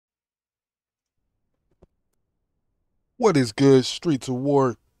What is good, Streets of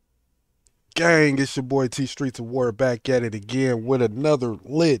War gang? It's your boy T Streets of War back at it again with another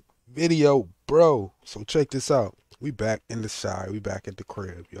lit video, bro. So check this out. We back in the side. We back at the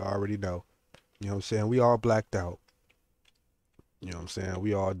crib. You already know. You know what I'm saying? We all blacked out. You know what I'm saying?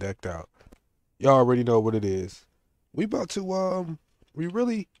 We all decked out. Y'all already know what it is. We about to we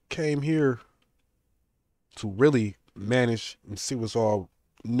really came here to really manage and see what's all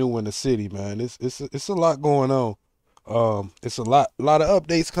new in the city, man. It's a lot going on. It's a lot of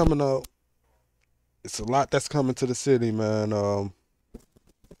updates coming up. It's a lot that's coming to the city, man. So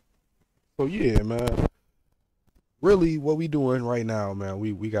yeah, man. Really, what we doing right now, man?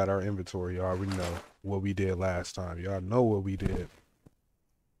 We got our inventory. You already know what we did last time. Y'all know what we did.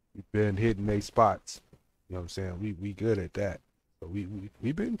 We've been hitting they spots. You know what I'm saying? We good at that. So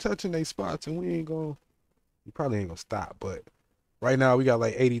we been touching they spots, and we probably ain't gonna stop. But right now we got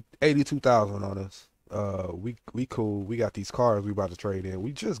like 82,000 on us. We cool. We got these cars we about to trade in.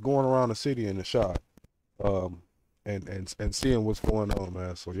 We just going around the city in the shop. Um, and seeing what's going on,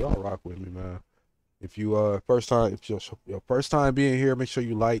 man. So y'all rock with me, man. If you if your first time being here, make sure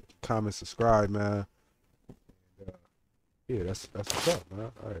you like, comment, subscribe, man. Uh, yeah, that's what's up,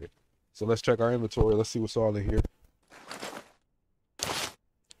 man. All right. So let's check our inventory. Let's see what's all in here.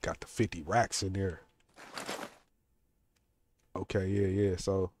 Got the 50 racks in there. Okay, yeah.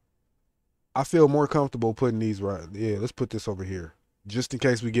 So I feel more comfortable putting these right. Yeah, let's put this over here. Just in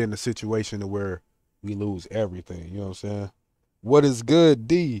case we get in a situation to where we lose everything. You know what I'm saying? What is good,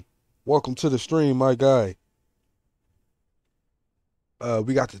 D? Welcome to the stream, my guy.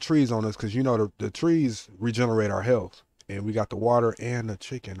 We got the trees on us because you know the trees regenerate our health. And we got the water and the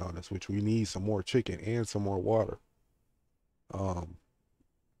chicken on us, which we need some more chicken and some more water. Um,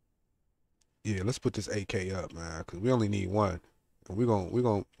 yeah, let's put this AK up, man, because we only need one. And we're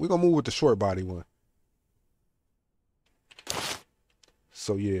gonna move with the short body one.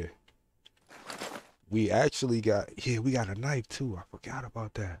 So yeah. We got a knife too. I forgot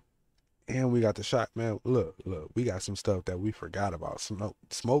about that. And we got the shot, man. Look, we got some stuff that we forgot about.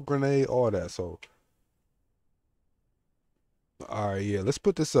 Smoke grenade, all that. So, all right, yeah, let's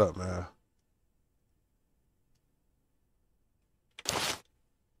put this up, man.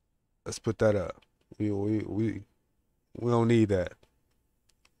 Let's put that up. We don't need that.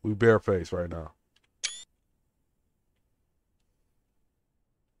 We barefaced right now.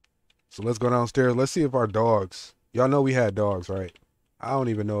 So let's go downstairs. Let's see if our dogs. Y'all know we had dogs, right? I don't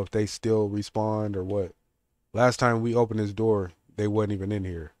even know if they still respawned or what. Last time we opened this door, they wasn't even in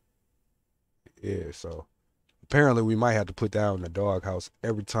here. Yeah, so apparently we might have to put down the doghouse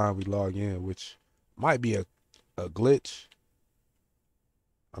every time we log in, which might be a glitch.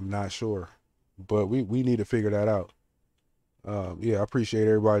 I'm not sure. But we need to figure that out. Yeah, I appreciate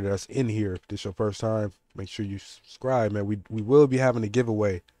everybody that's in here. If this is your first time, make sure you subscribe, man. We will be having a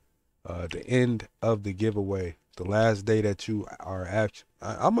giveaway. The end of the giveaway, the last day that you are at.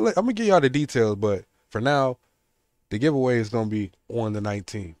 I'm gonna give y'all the details, but for now, the giveaway is gonna be on the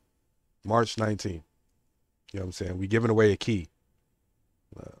 19th, March 19th. You know what I'm saying? We giving away a key.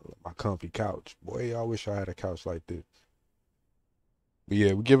 My comfy couch. Boy, I wish I had a couch like this. But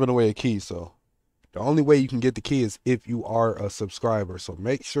yeah, we're giving away a key, so the only way you can get the key is if you are a subscriber. So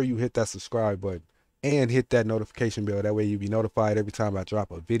make sure you hit that subscribe button and hit that notification bell. That way you'll be notified every time I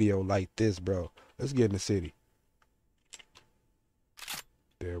drop a video like this, bro. Let's get in the city.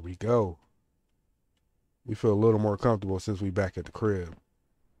 There we go. We feel a little more comfortable since we back at the crib.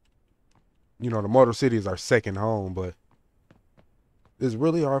 You know, the Motor City is our second home, but it's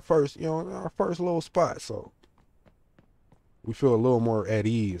really our first, our first little spot. So we feel a little more at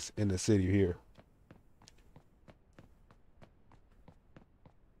ease in the city here.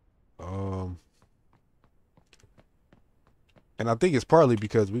 Um, and I think it's partly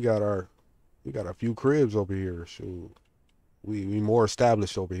because we got a few cribs over here. Shoot, we more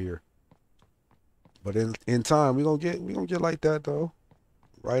established over here. But in time we gonna get like that though.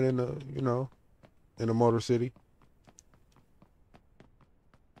 Right in the in the Motor City.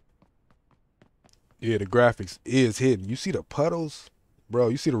 Yeah, the graphics is hidden. You see the puddles, bro.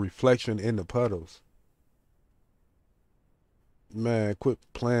 You see the reflection in the puddles. Man, quit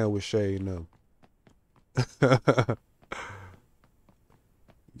playing with Shay and them.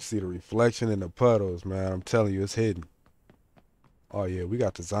 You see the reflection in the puddles, man. I'm telling you, it's hidden. Oh yeah, we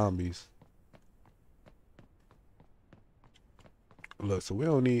got the zombies. Look, so we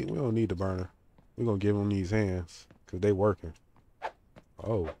don't need the burner. We're gonna give them these hands because they working.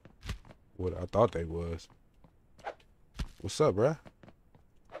 Oh, what I thought they was. What's up, bruh?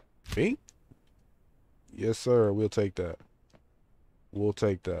 Pink? Yes, sir. We'll take that. We'll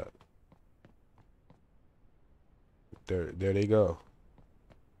take that. There they go.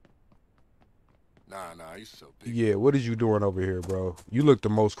 Nah, he's so big. Yeah, what is you doing over here, bro? You look the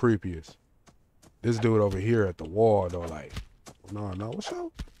most creepiest. This dude over here at the wall though, like, no, what's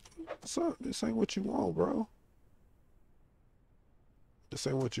up? What's up? This ain't what you want, bro. This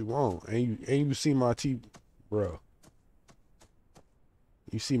ain't what you want. And you see my bro.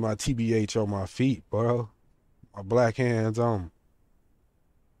 You see my TBH on my feet, bro. My black hands on.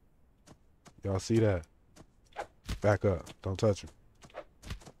 Y'all see that? Back up. Don't touch him.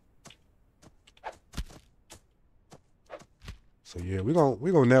 So yeah, we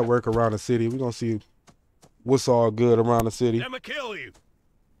gonna network around the city. We gonna see what's all good around the city. I'ma kill you.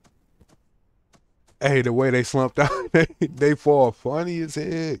 Hey, the way they slumped out, they fall funny as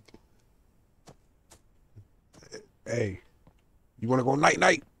heck. Hey, you wanna go night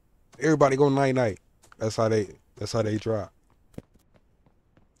night? Everybody go night night. That's how they drop.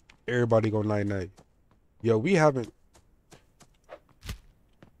 Everybody go night night. Yo, we haven't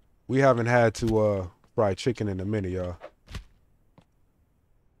had to fry chicken in a minute, y'all.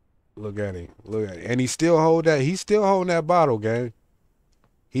 Look at him. Look at him. And he's still holding that bottle, gang.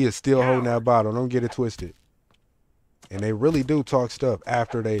 He is still holding that bottle. Don't get it twisted. And they really do talk stuff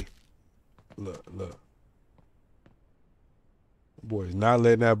after they look. Boy's not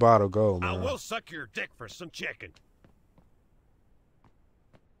letting that bottle go, man. I will suck your dick for some chicken.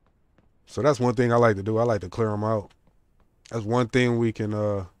 So that's one thing I like to do. I like to clear them out. That's one thing we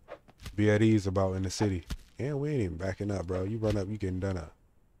can be at ease about in the city. Yeah, we ain't even backing up, bro. You run up, you getting done up.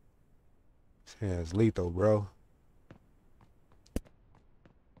 Yeah, it's lethal, bro.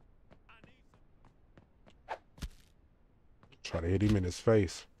 Try to hit him in his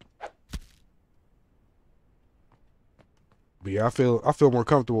face. But yeah, I feel more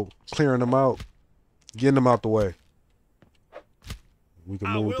comfortable clearing them out, getting them out the way. We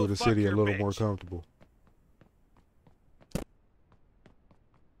can move through the city a little more comfortable.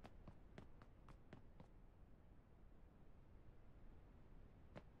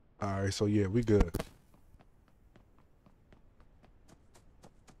 All right, so yeah, we good.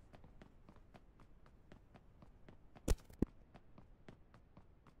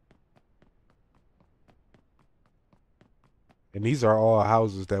 And these are all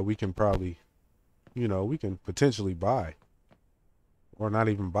houses that we can probably, we can potentially buy. Or not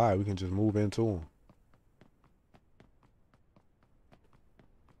even buy, we can just move into them.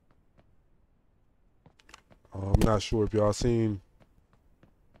 I'm not sure if y'all seen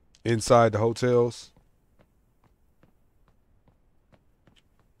inside the hotels.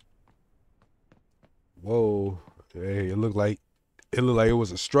 Whoa. Hey, it looked like it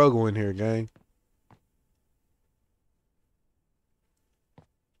was a struggle in here, gang.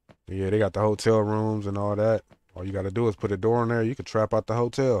 Yeah, they got the hotel rooms and all that. All you got to do is put a door in there. You can trap out the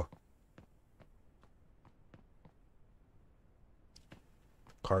hotel.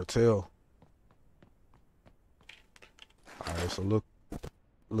 Cartel. All right, so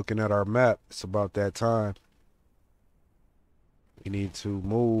looking at our map, it's about that time. We need to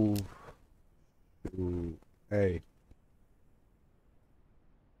move to, hey.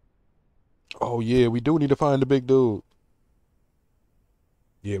 Oh, yeah, we do need to find the big dude.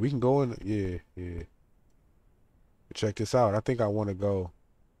 Yeah, we can go in. Yeah. Check this out. I think I want to go.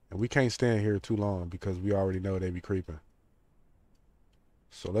 And we can't stand here too long because we already know they be creeping.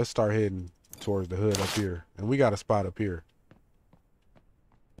 So let's start heading towards the hood up here. And we got a spot up here.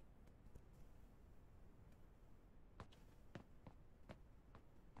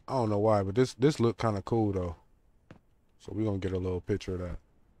 I don't know why, but this look kind of cool though. So we're going to get a little picture of that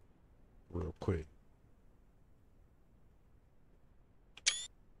real quick.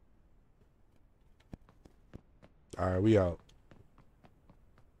 All right, we out.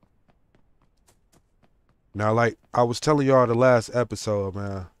 Now, like I was telling y'all the last episode,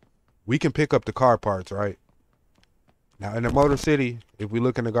 man, we can pick up the car parts, right? Now, in the Motor City, if we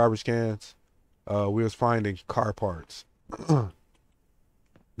look in the garbage cans, we was finding car parts.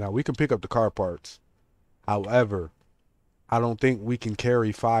 Now, we can pick up the car parts. However, I don't think we can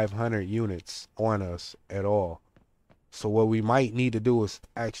carry 500 units on us at all. So what we might need to do is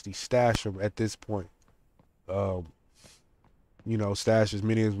actually stash them at this point. Stash as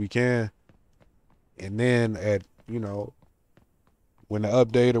many as we can. And then when the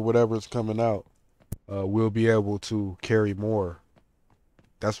update or whatever is coming out, we'll be able to carry more.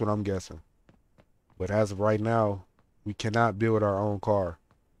 That's what I'm guessing. But as of right now, we cannot build our own car.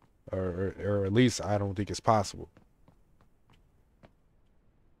 Or at least I don't think it's possible.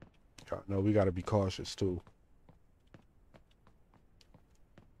 No, we got to be cautious too.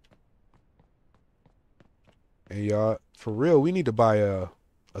 And y'all, for real, we need to buy a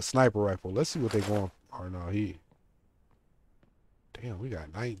sniper rifle. Let's see what they going. Or no, Damn, we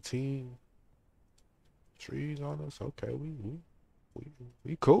got 19 trees on us. Okay, we,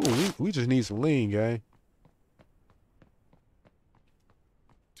 we cool. We just need some lean, gang.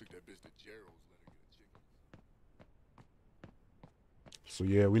 Took that bitch to Gerald's, let her get a chicken. So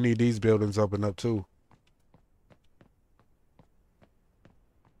yeah, we need these buildings open up too.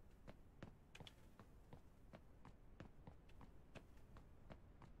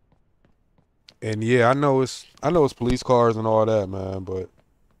 And yeah, I know it's police cars and all that, man, but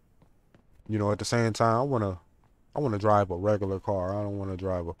you know, at the same time, I wanna drive a regular car. I don't wanna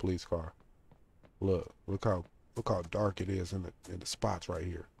drive a police car. Look how dark it is in the spots right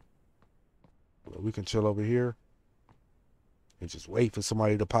here. Look, we can chill over here and just wait for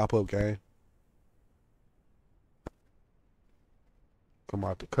somebody to pop up, gang. Come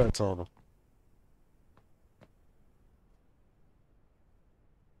out the cuts on them.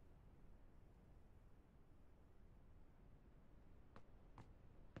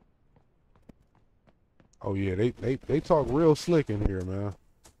 Oh yeah, they talk real slick in here, man.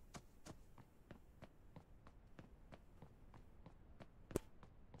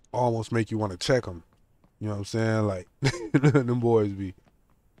 Almost make you want to check them. You know what I'm saying? Like them boys be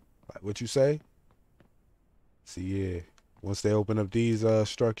like, what you say? See, yeah. Once they open up these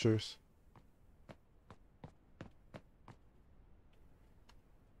structures,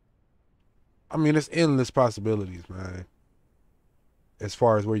 I mean, it's endless possibilities, man. As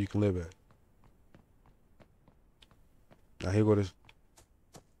far as where you can live at. Now here go this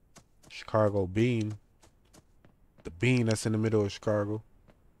Chicago bean. The bean that's in the middle of Chicago.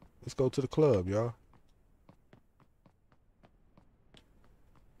 Let's go to the club, y'all.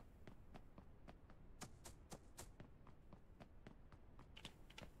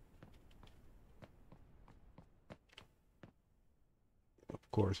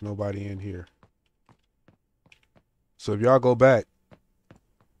 Of course, nobody in here. So if y'all go back,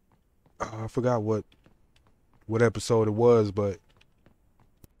 I forgot what episode it was, but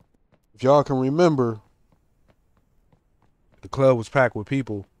if y'all can remember, the club was packed with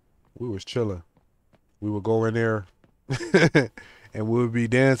people. We was chilling. We would go in there and we would be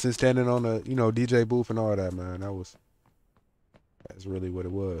dancing, standing on the, DJ booth and all that, man. That's really what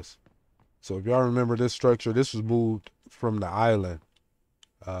it was. So if y'all remember this structure, this was moved from the island.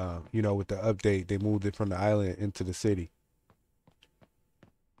 With the update, they moved it from the island into the city.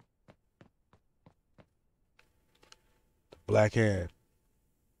 Black Hand.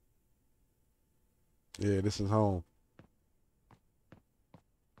 Yeah, this is home.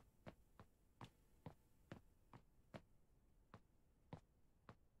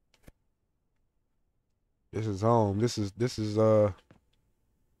 This is home. This is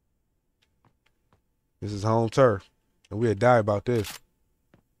home turf. And we'd die about this.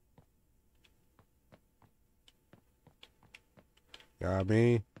 You know what I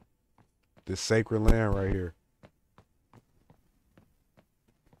mean? This sacred land right here.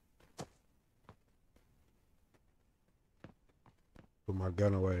 Put my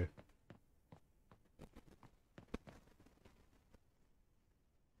gun away.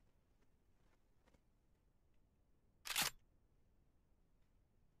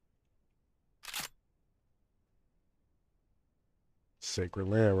 Sacred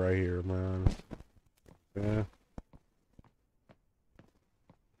land right here, man. Yeah.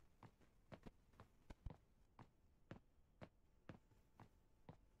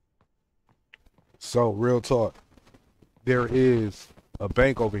 So, real talk. There is a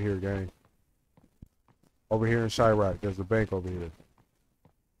bank over here, gang. Over here in Chiraq, there's a bank over here.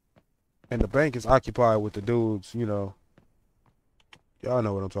 And the bank is occupied with the dudes, y'all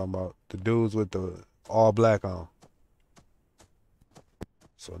know what I'm talking about. The dudes with the all black on.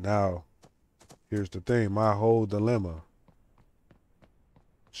 So now, here's the thing, my whole dilemma.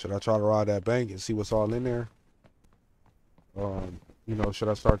 Should I try to rob that bank and see what's all in there? Should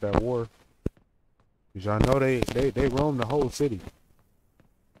I start that war? Because y'all know they roam the whole city.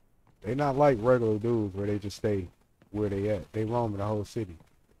 They not like regular dudes where they just stay where they at. They roam the whole city.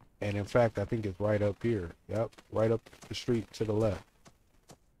 And in fact, I think it's right up here. Yep, right up the street to the left.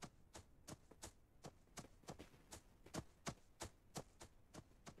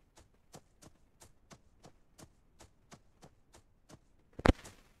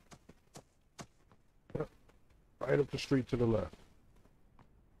 Yep, right up the street to the left.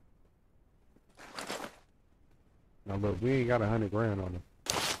 Now look, we ain't got 100 grand on it.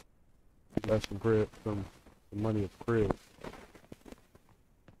 Left some money at crib.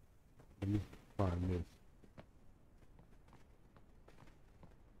 Let me find this.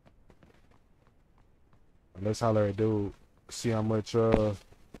 Let's holler at dude. See how much I'm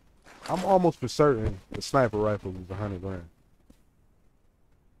almost for certain the sniper rifle was 100 grand.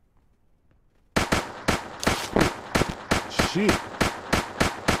 shit.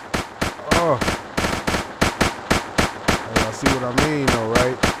 Oh. Hey, y'all see what I mean though,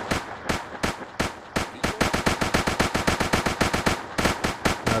 right?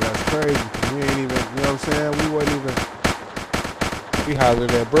 Now that's crazy, 'cause we ain't even, you know what I'm saying? We wasn't even, we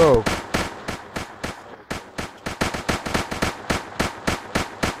hollered at bro.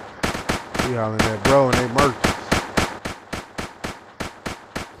 We hollering at bro and they murked us.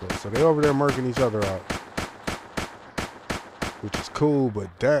 So they over there murking each other out, which is cool,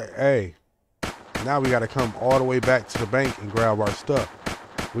 but that, hey, now we gotta come all the way back to the bank and grab our stuff,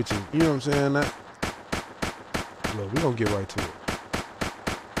 which is, you know what I'm saying? That, look, we gonna get right to it.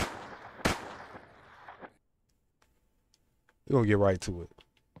 We gonna get right to it.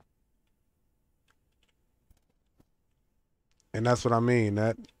 And that's what I mean,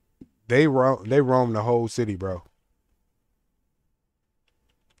 that they roam the whole city, bro.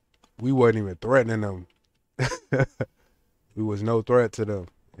 We wasn't even threatening them. We was no threat to them,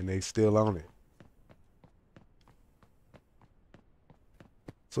 and they still on it.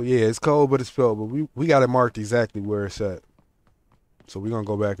 So yeah, it's cold, but it's felt. But we got it marked exactly where it's at. So we're gonna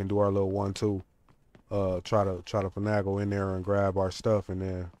go back and do our little 1-2. Try to finagle in there and grab our stuff, and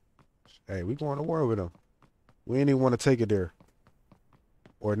then, hey, we going to war with them. We ain't even want to take it there,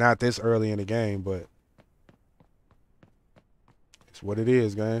 or not this early in the game, but it's what it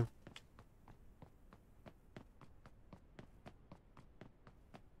is, gang.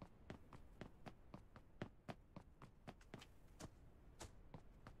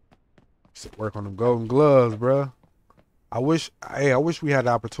 Work on them golden gloves, bro. I wish we had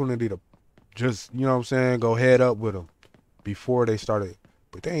the opportunity to just, you know what I'm saying, go head up with them before they started.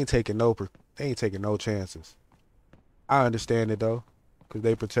 But they ain't taking no chances. I understand it though, cause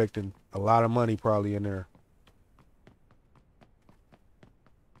they protecting a lot of money probably in there.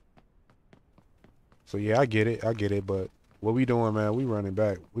 So yeah, I get it. But what we doing, man? We running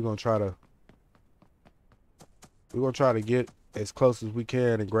back. We're gonna try to get as close as we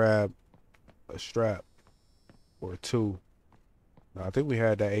can and grab a strap or two. Now, I think we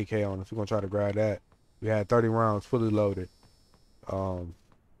had that AK on us. We're gonna try to grab that. We had 30 rounds fully loaded. Um,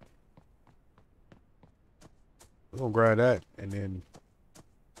 we're gonna grab that and then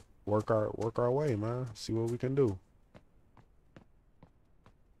work our way, man. See what we can do.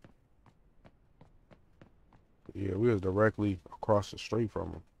 Yeah, we was directly across the street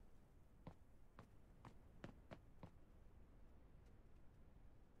from them.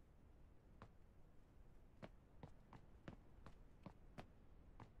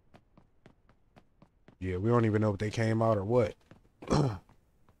 Yeah, we don't even know if they came out or what. Seeing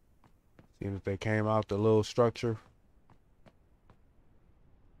if they came out the little structure.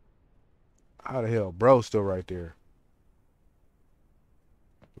 How the hell, bro? Still right there.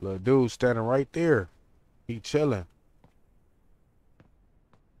 Little dude standing right there. He chilling.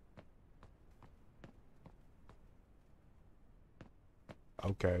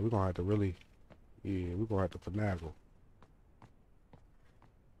 Okay, we're gonna have to really, yeah, we're gonna have to finagle.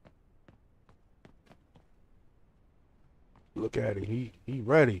 Look at it. He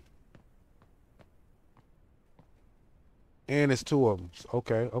ready. And it's two of them.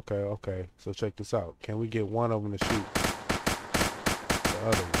 Okay. So check this out. Can we get one of them to shoot the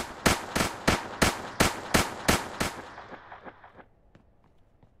other one?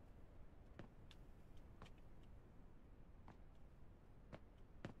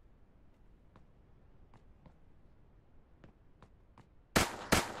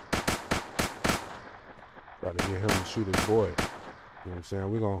 Try to get him to shoot his boy. You know what I'm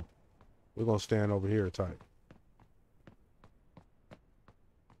saying? We're gonna stand over here tight.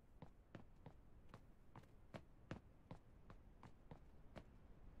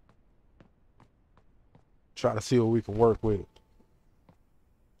 Try to see what we can work with.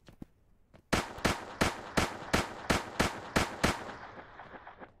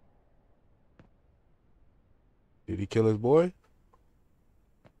 Did he kill his boy?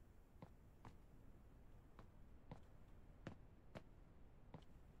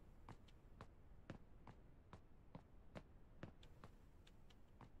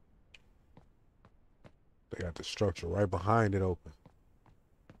 They got the structure right behind it open.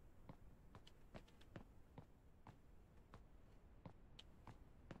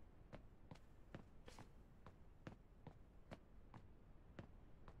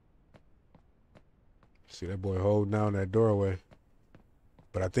 See that boy holding down that doorway.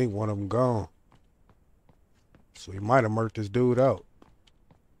 But I think one of them gone. So he might have murked this dude out.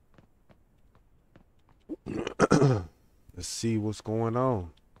 Let's see what's going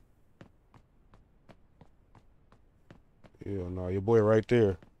on. Hell no, your boy right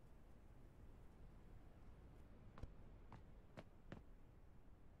there.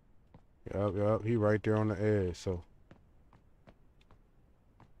 Yep. He right there on the edge. So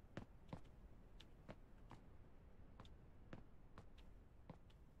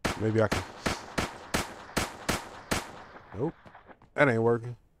maybe I can. Nope, that ain't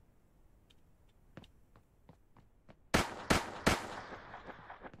working.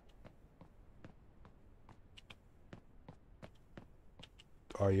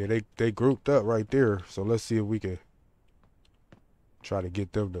 Oh yeah, they grouped up right there. So let's see if we can try to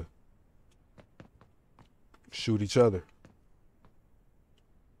get them to shoot each other.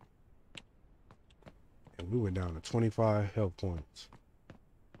 And we went down to 25 health points.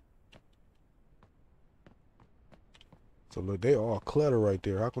 So look, they all clutter right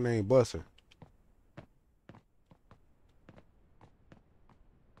there. How come they ain't busting?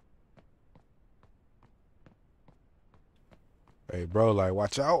 Hey, bro, like,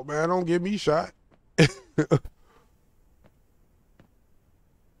 watch out, man. Don't get me shot.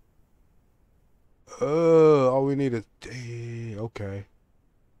 All we need is, okay.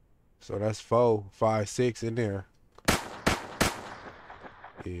 So that's 4, 5, 6 in there.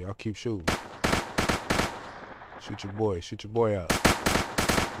 Yeah, I'll keep shooting. Shoot your boy. Shoot your boy out.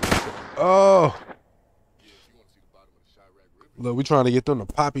 Oh! Yeah, if you want to see the bottom of the Chiraq River. Look, we trying to get them to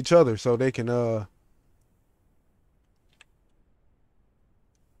pop each other so they can, so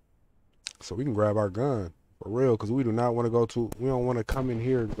we can grab our gun. For real, because we do not want to we don't want to come in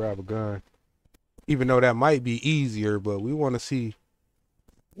here and grab a gun. Even though that might be easier, but we want to see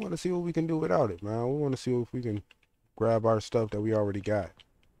what we can do without it, man. We want to see if we can grab our stuff that we already got.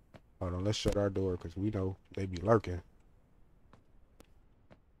 Hold on, let's shut our door because we know they be lurking.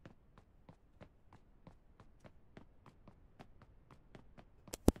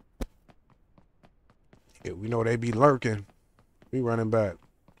 Yeah, we know they be lurking. We running back.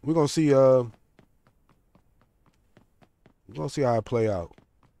 We're gonna see how it play out.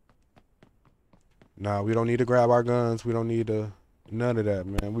 Nah, we don't need to grab our guns. We don't need to none of that,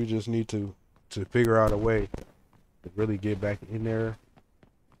 man. We just need to figure out a way to really get back in there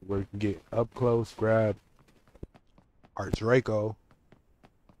where we can get up close, grab our Draco,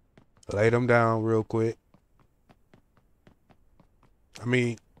 lay them down real quick. I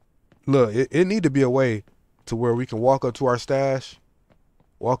mean, look, it need to be a way to where we can walk up to our stash,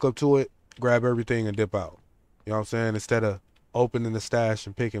 walk up to it, grab everything and dip out. You know what I'm saying? Instead of opening the stash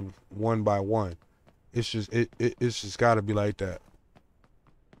and picking one by one. It's just gotta be like that.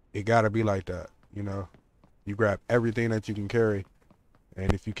 It gotta be like that, you know. You grab everything that you can carry,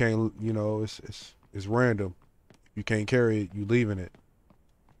 and if you can't, you know, it's random. If you can't carry it, you leaving it.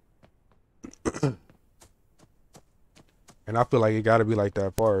 And I feel like it gotta be like that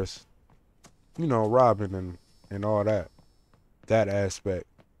as far as, you know, robbing and all that aspect.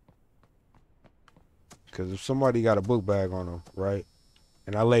 Because if somebody got a book bag on him, right,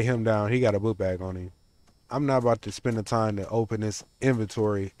 and I lay him down, he got a book bag on him. I'm not about to spend the time to open this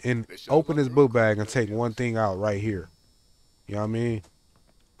inventory and open his book bag and take one thing out right here. You know what I mean?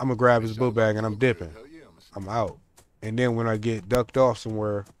 I'm gonna grab his book bag and I'm dipping. I'm out. And then when I get ducked off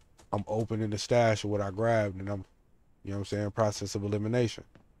somewhere, I'm opening the stash of what I grabbed and I'm, you know what I'm saying, process of elimination.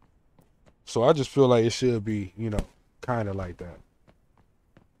 So I just feel like it should be, you know, kind of like that.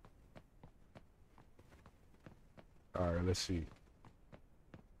 All right, let's see.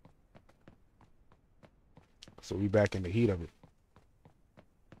 So we back in the heat of it.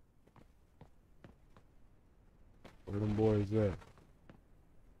 Where them boys at?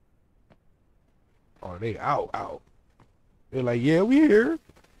 Oh, they out. They're like, yeah, we here.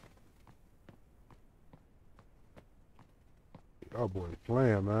 Y'all boys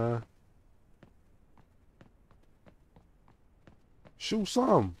playing, man. Shoot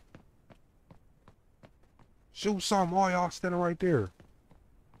some. Shoot some. All y'all standing right there.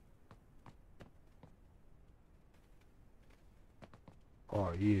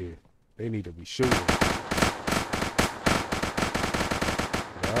 Oh, yeah. They need to be shooting.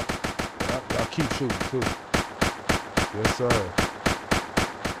 Yep. Y'all keep shooting, too. Yes, sir.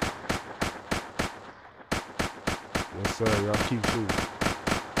 Yes, sir. Y'all keep shooting.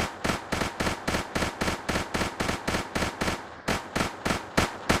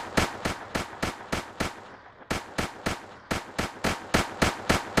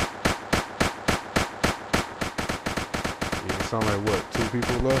 Yeah, it sound like what? 2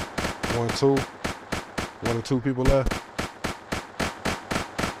 people left? 1, 2? 1 or 2 people left?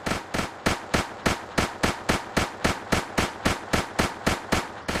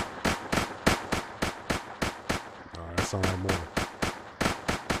 Alright, that sound like more.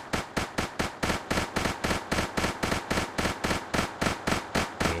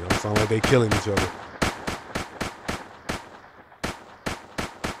 Yeah, don't sound like they killing each other.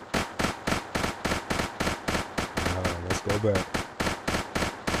 back.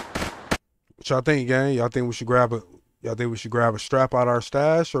 What y'all think, gang? Y'all think we should grab a strap out our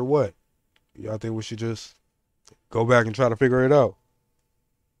stash or what? Y'all think we should just go back and try to figure it out?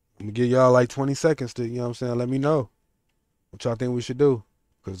 I'm gonna give y'all like 20 seconds to, you know what I'm saying? Let me know what y'all think we should do.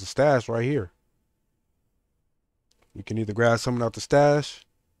 Cause the stash right here. We can either grab something out the stash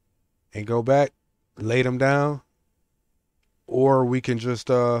and go back, lay them down, or we can just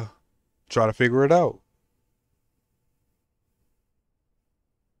try to figure it out.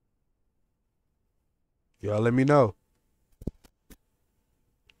 Y'all let me know.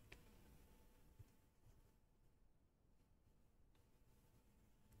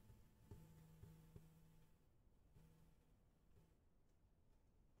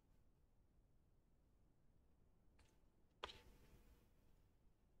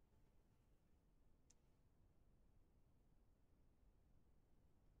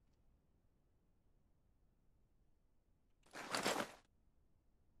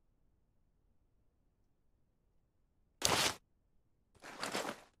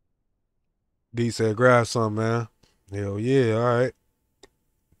 D said grab some, man. Hell yeah, all right.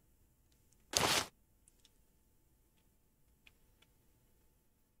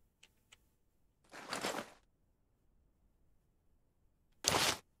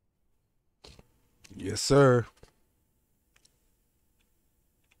 Yes, sir.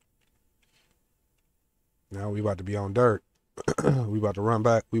 Now we about to be on dirt. We about to run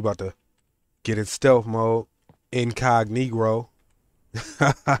back. We about to get in stealth mode. Incognito.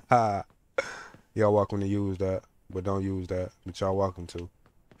 Y'all welcome to use that, but don't use that. But y'all welcome to.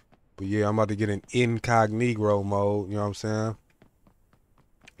 But yeah, I'm about to get in incognito mode. You know what I'm saying?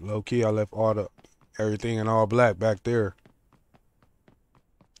 Low key, I left everything in all black back there.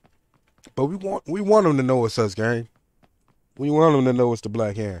 But we want them to know it's us, gang. We want them to know it's the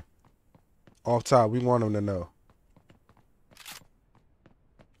Black Hand. Off top, we want them to know.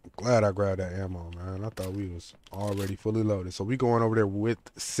 Glad I grabbed that ammo, man. I thought we was already fully loaded. So we going over there with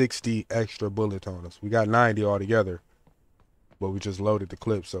 60 extra bullets on us. We got 90 altogether, but we just loaded the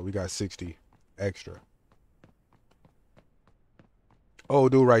clip, so we got 60 extra. Oh,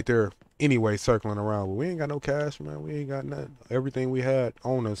 dude right there. Anyway, circling around. But we ain't got no cash, man. We ain't got nothing. Everything we had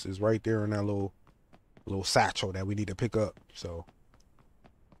on us is right there in that little satchel that we need to pick up. So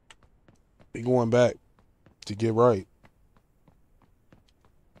we going back to get right.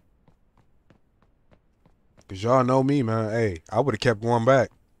 Cause y'all know me, man. Hey, I would have kept going back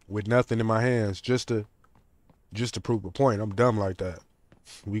with nothing in my hands just to prove a point. I'm dumb like that.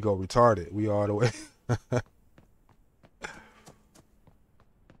 We go retarded. We all the way.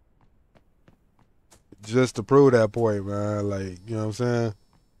 Just to prove that point, man. Like, you know what I'm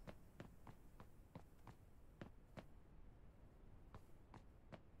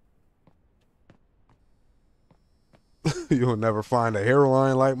saying? You'll never find a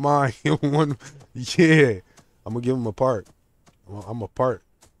hairline like mine. Yeah. I'm gonna give them a part. I'm a part.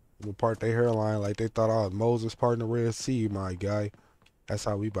 I'm gonna part their hairline like they thought I was Moses parting the Red Sea, my guy. That's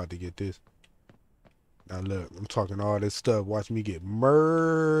how we about to get this. Now look, I'm talking all this stuff. Watch me get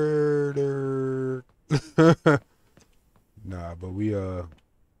murdered. Nah, but we on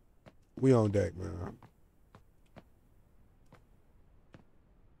deck, man.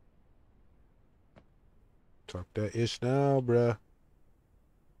 Talk that ish now, bruh.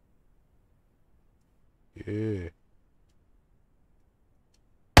 Yeah.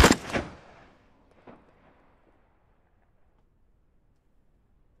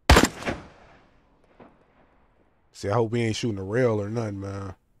 See, I hope we ain't shooting a rail or nothing,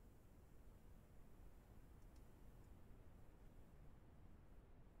 man.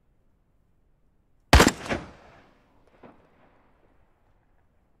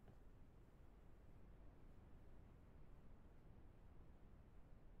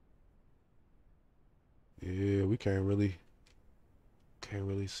 Yeah, we can't really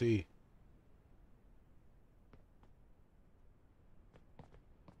see.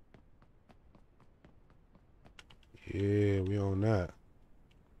 Yeah, we on that.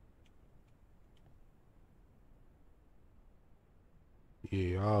 Yeah,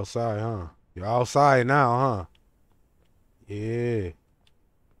 y'all outside, huh? Y'all outside now, huh? Yeah.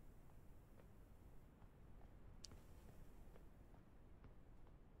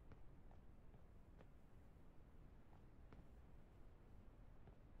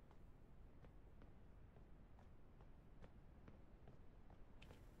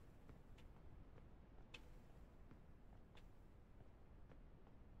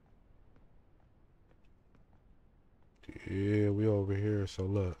 Yeah, we over here. So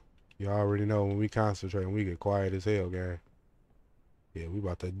look, y'all already know when we concentrate, we get quiet as hell, gang. Yeah, we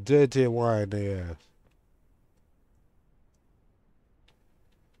about to dead wind their ass.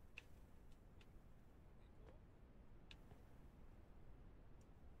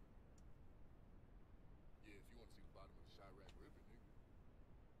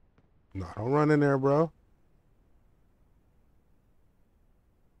 No, don't run in there, bro.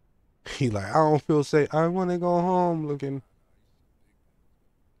 He like, I don't feel safe. I want to go home looking.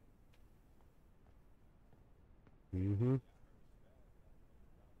 Mm-hmm.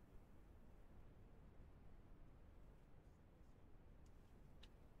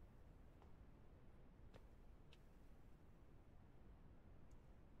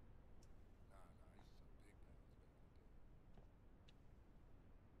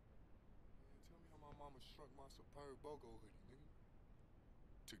 Tell me how my mama shrunk my superb BOGO hoodie, nigga.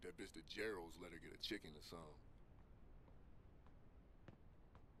 Took that bitch to Gerald's, let her get a chicken or something.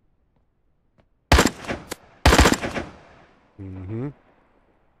 Mm-hmm.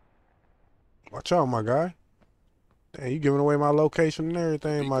 Watch out, my guy. Dang, you giving away my location and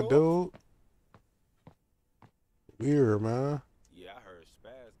everything, my Pico? dude. Weird, man. Yeah, I heard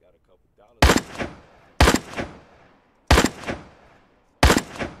Spaz got a couple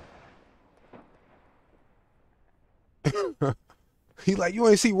He like, you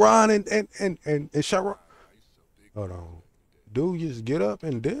ain't see Ron and Chiraq. Nah, you so big Hold pounds on. back in the day. Dude, you just get up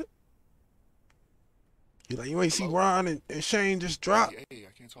and dip. He like, you ain't see Hello? Ron and Shane just drop. Hey,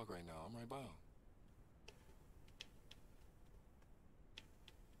 I can't talk right now. I'm right by him.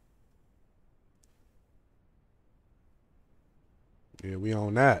 Yeah, we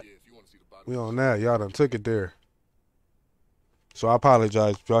on that. Yeah, if you want to see the bottom We of on the that. Y'all done took it there. So I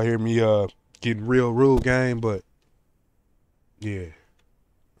apologize if y'all hear me getting real rude, game, but yeah,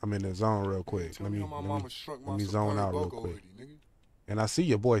 I'm in the zone real man, quick. tell me how my mama shrunk Let my me zone superb out real BOGO quick. hoodie, nigga. And I see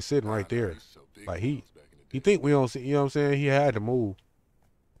your boy sitting right Nah, there. he's so big Like pounds back in the he day. think we don't see. You know what I'm saying? He had to move.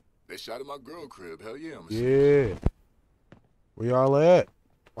 They shot at my girl crib. Hell yeah, I'm a snitch. Yeah. Where y'all at?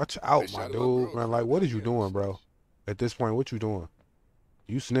 Watch They out, my shot at my dude. girl Man, crib. like, what Hell is you yeah, I'm a doing, bro? snitch. At this point, what you doing?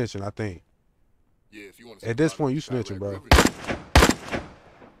 You snitching, I think. Yeah, if you want to see At the this bottom point, of you the snitching, Chiraq bro. River,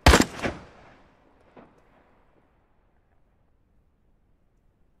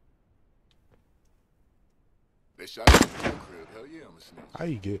 they shot at my girl crib. Hell yeah, I'm a snitch.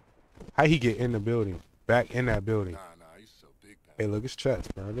 How he get in the building? Back in that building. Nah, he's so big pounds. Hey, look, it's checks,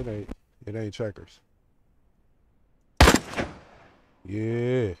 bro. It ain't checkers.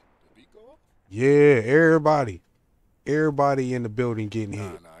 Yeah. The beat go off? Yeah, everybody in the building getting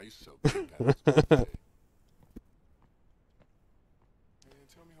hit. He's so big pounds back in the day. Man,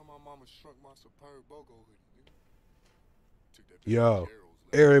 tell me how my mama shrunk my superb BOGO hoodie, nigga. Took that bitch to Yo, Gerald's,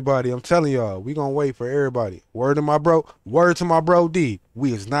 let her everybody, I'm telling y'all, we gonna wait for everybody. Word to my bro D.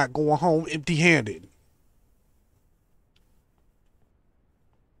 We is not going home empty-handed.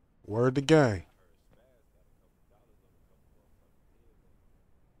 Word to gang.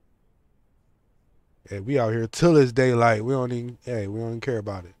 Hey, we out here till it's daylight. We don't even care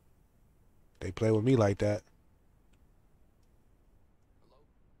about it. They play with me like that.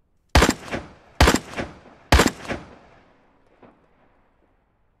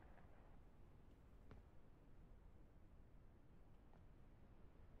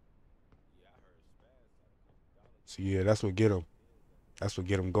 So yeah, that's what get them. That's what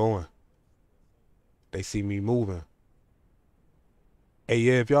get them going. They see me moving. Hey,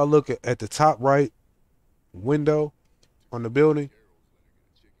 yeah, if y'all look at the top right window on the building,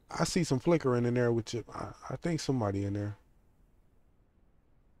 I see some flickering in there with you. I think somebody in there.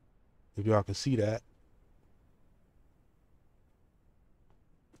 If y'all can see that.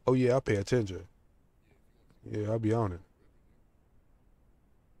 Oh yeah, I pay attention. Yeah, I'll be on it.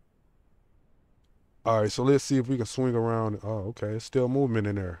 All right, so let's see if we can swing around. Oh, okay, it's still movement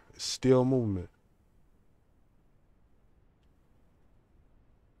in there. It's still movement.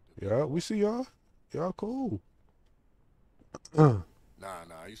 Yeah, we see y'all. Y'all cool. Nah,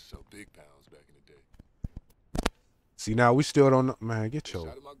 he's so big pounds back in the day. See, now we still don't know. Man, get They your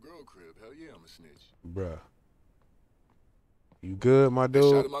shot at my girl crib. Hell yeah, I'm a snitch. bruh. You good, my They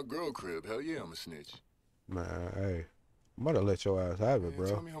shot dude? at my girl crib. Hell yeah, I'm a snitch. Man, hey, I'm about to let your ass have it, Man,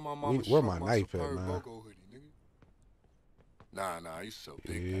 tell bro. me how my mama Where my shrunk my knife at, superb man? BOGO hoodie, nigga. Nah, he's so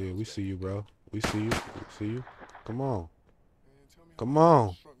big Yeah, pounds we back see in you, the day. bro. We see you. We see you. Come on. Man, tell me how Come my mama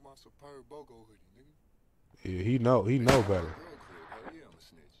on. shrunk my superb BOGO hoodie, nigga. Yeah, he know They shot at my better. girl crib. Hell yeah, I'm a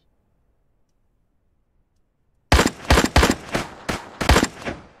snitch.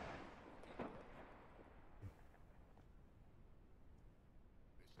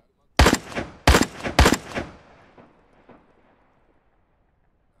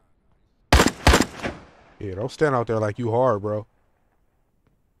 Yeah, don't stand out there like you hard, bro.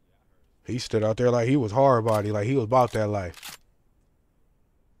 He stood out there like he was hard body, like he was about that life.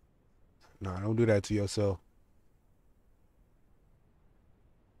 Nah, don't do that to yourself.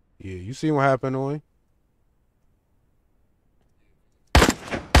 Yeah, you see what happened to him?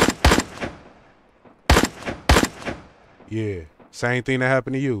 Yeah. Same thing that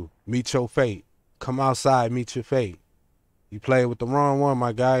happened to you. Meet your fate. Come outside, meet your fate. You played with the wrong one,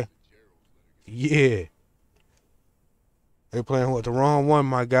 my guy. Yeah. They playing with the wrong one,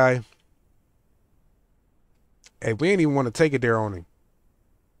 my guy. Hey, we ain't even want to take it there on him.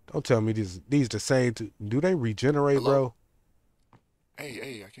 Don't tell me these the same two. Do they regenerate, Hello? bro?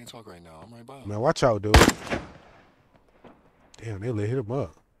 Hey, I can't talk right now. I'm right by him. Man, watch out, dude. Damn, they lit him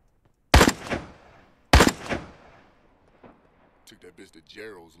up. Took that bitch to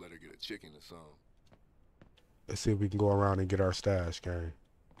Gerald's, let her get a chicken or something. Let's see if we can go around and get our stash, gang.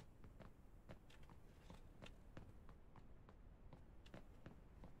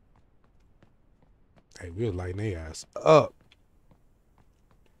 Hey, we're lighting their ass up.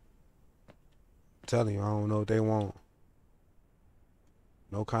 I'm telling you, I don't know what they want.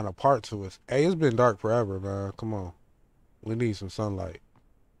 No kind of part to us. Hey, it's been dark forever, man. Come on. We need some sunlight.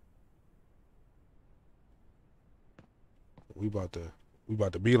 We about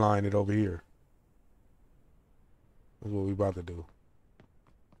to beeline it over here. That's what we about to do.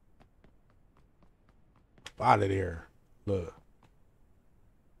 Out of there. Look.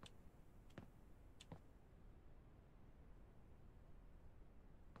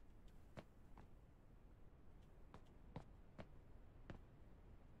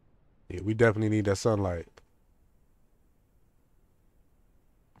 Yeah, we definitely need that sunlight.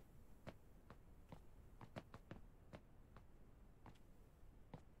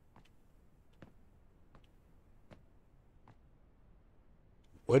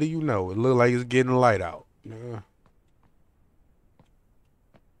 What do you know? It look like it's getting light out. Yeah.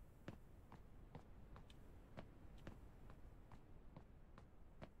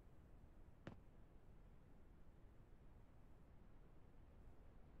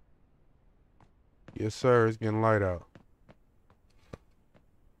 Yes, sir. It's getting light out.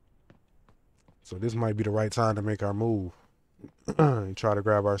 So this might be the right time to make our move and try to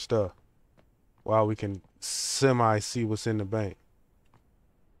grab our stuff while we can semi see what's in the bank.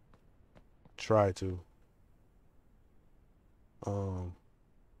 Try to.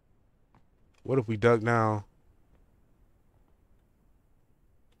 What if we duck down?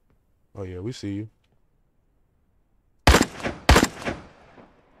 Oh yeah, we see you.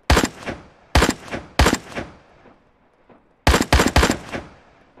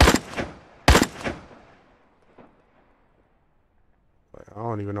 I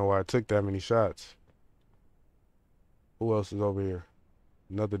don't even know why I took that many shots. Who else is over here?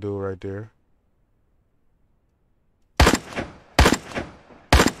 Another dude right there.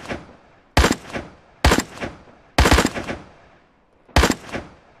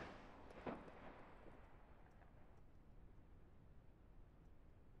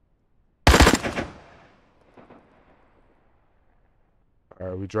 All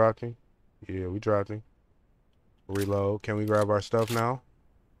right, we dropping? Yeah, we dropping. Reload. Can we grab our stuff now?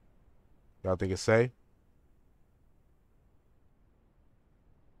 Y'all think it's safe?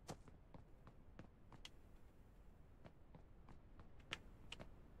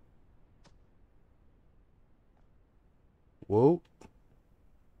 Whoa.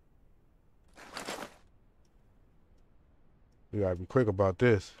 We gotta be quick about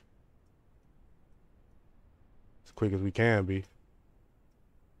this. As quick as we can be.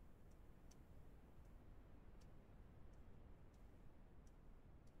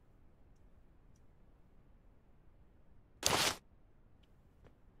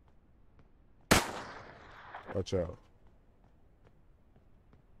 Watch out.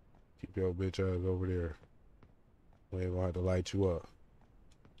 Keep your bitch ass over there. We ain't gonna have to light you up.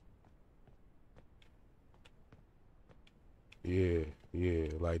 Yeah,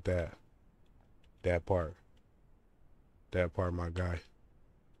 like that. That part. That part, my guy.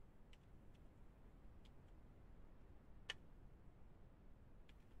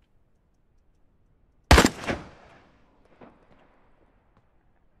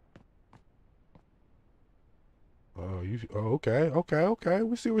 Oh, okay.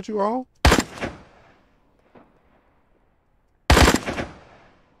 We see what you on.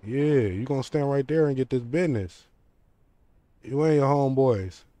 Yeah, you gonna stand right there and get this business. You ain't your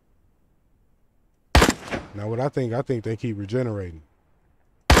homeboys. Now what I think they keep regenerating.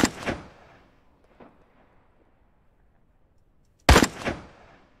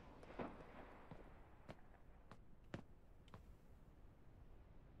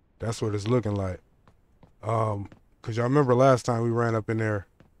 That's what it's looking like. Cause y'all remember last time we ran up in there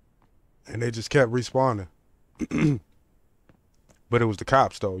and they just kept respawning. But it was the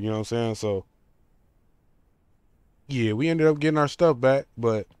cops though, you know what I'm saying? So yeah, we ended up getting our stuff back,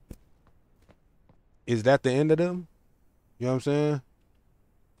 but is that the end of them? You know what I'm saying?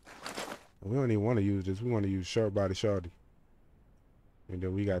 We don't even want to use this. We want to use Sharp Body Shawty. And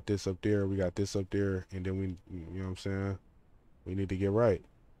then we got this up there, we got this up there, and then we, you know what I'm saying? We need to get right.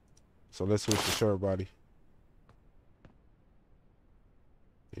 So let's switch to short body.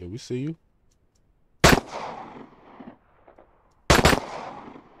 Yeah, we see you.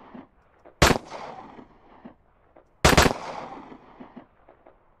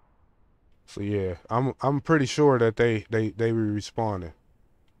 So yeah, I'm pretty sure that they be respawning.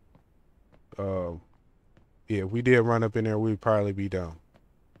 Yeah, if we did run up in there, we'd probably be down.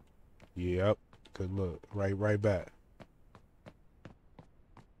 Yep. Good look. Right back.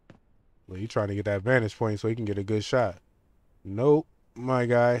 Well, he trying to get that vantage point so he can get a good shot. Nope, my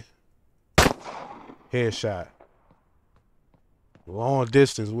guy. Headshot. Long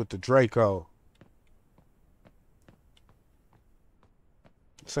distance with the Draco.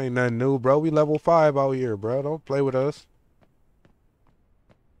 This ain't nothing new, bro. We level 5 out here, bro. Don't play with us.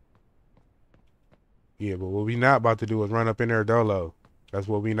 Yeah, but what we not about to do is run up in there dolo. That's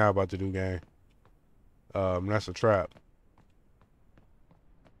what we not about to do, gang. That's a trap.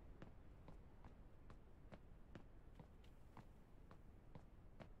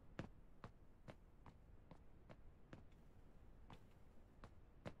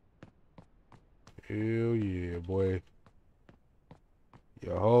 Hell yeah, boy.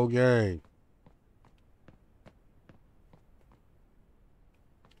 Your whole gang.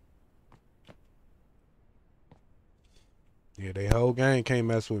 Yeah, they whole gang can't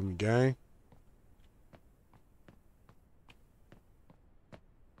mess with me, gang.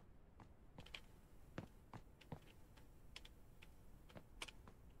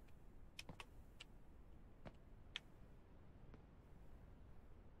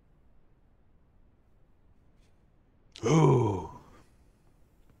 Ooh.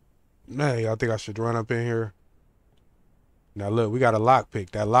 Man, y'all think I should run up in here? Now look, we got a lockpick.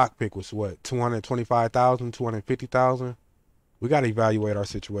 That lockpick was what? 225,000, 250,000? We got to evaluate our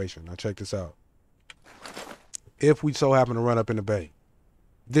situation. Now check this out. If we so happen to run up in the bay,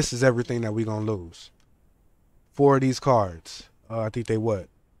 this is everything that we gonna lose. 4 of these cards. I think they what,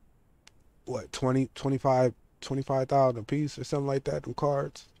 20, 25, 25,000 a piece or something like that, them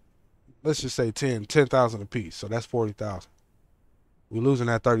cards. Let's just say 10,000 a piece. So that's 40,000. We losing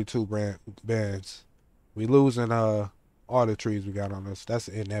that 32 bands. We losing all the trees we got on us. That's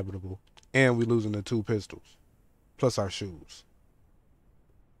inevitable. And we losing the 2 pistols. Plus our shoes.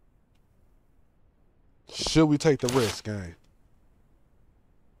 Should we take the risk, gang?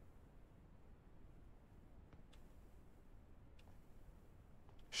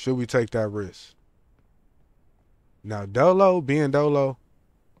 Should we take that risk? Now, Dolo, being Dolo,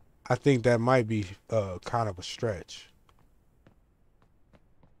 I think that might be kind of a stretch.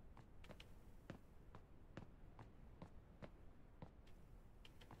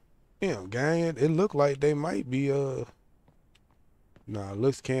 Damn, gang, it looked like they might be, nah,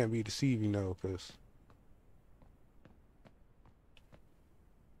 looks can't be deceiving though, because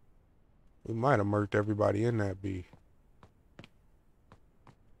we might have murked everybody in that B.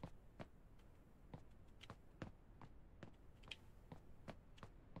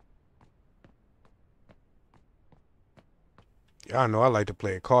 Y'all know I like to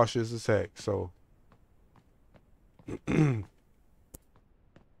play it cautious as heck, so.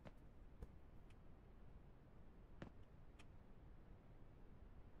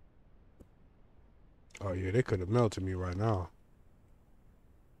 Oh yeah, they could have melted me right now.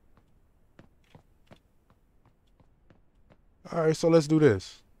 All right, so let's do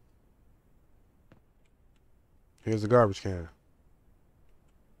this. Here's the garbage can.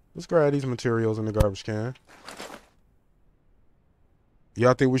 Let's grab these materials in the garbage can.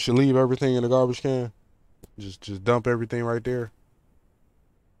 Y'all think we should leave everything in the garbage can? Just dump everything right there?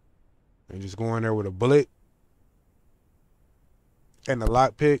 And just go in there with a bullet? And a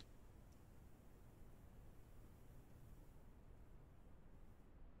lockpick?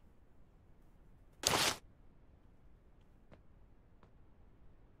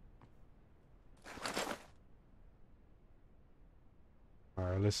 All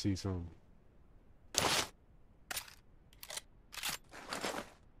right, let's see some.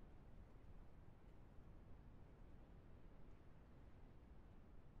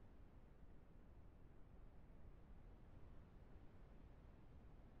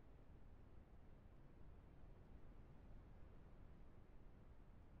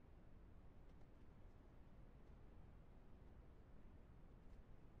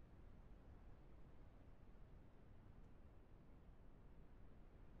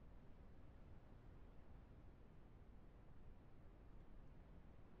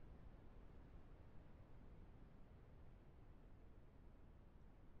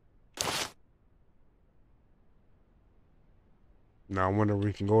 Now I wonder if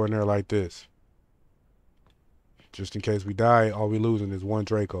we can go in there like this. Just in case we die, all we losing is one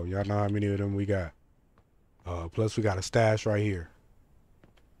Draco. Y'all know how many of them we got. Plus we got a stash right here.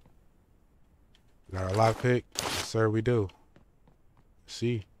 Got our lockpick? Yes, sir, we do.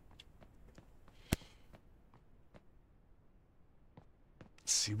 See?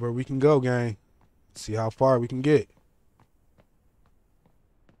 See where we can go, gang. See how far we can get.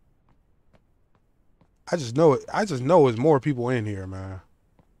 I just know it. I just know there's more people in here, man.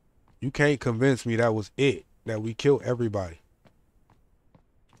 You can't convince me that was it. That we killed everybody.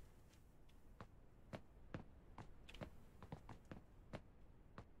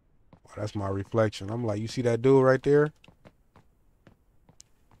 Oh, that's my reflection. I'm like, you see that dude right there?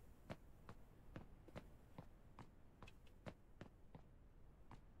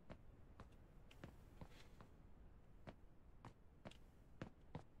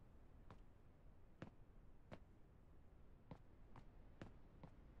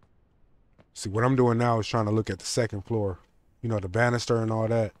 See, what I'm doing now is trying to look at the second floor. You know, the banister and all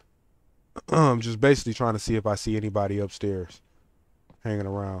that. Just basically trying to see if I see anybody upstairs hanging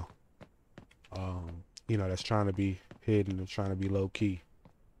around. You know, that's trying to be hidden and trying to be low key.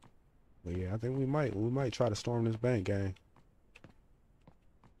 But yeah, I think we might try to storm this bank, gang.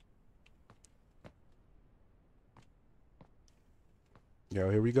 Yo,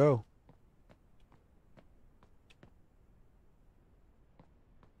 here we go.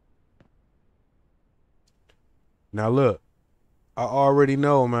 Now look, I already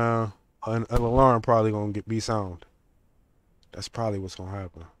know, man, an alarm probably gonna be sound. That's probably what's gonna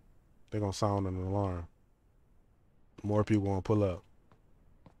happen. They're gonna sound an alarm. More people gonna pull up.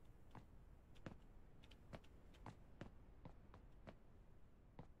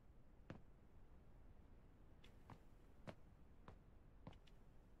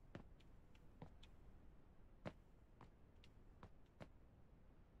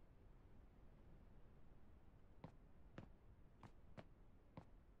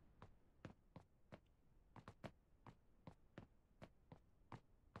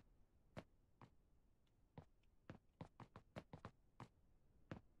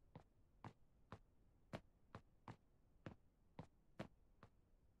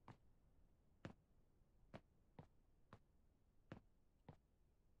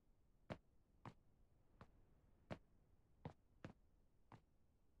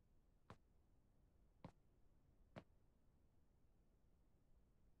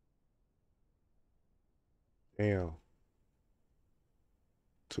 Damn.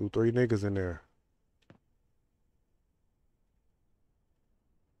 2, 3 niggas in there.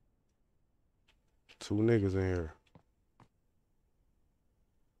 Two niggas in here.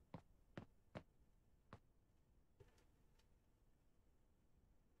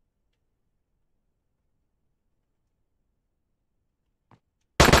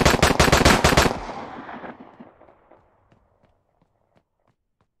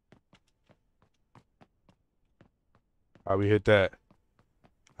 How we hit that?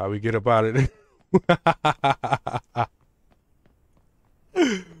 How we get up out of there?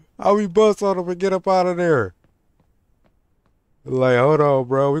 How we bust on them and get up out of there? Like, hold on,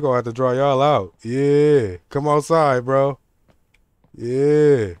 bro. We gonna have to draw y'all out. Yeah. Come outside, bro.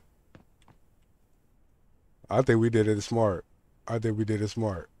 Yeah. I think we did it smart. I think we did it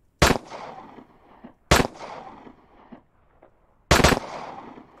smart.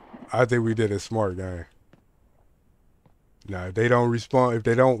 I think we did it smart, gang. Now, if they don't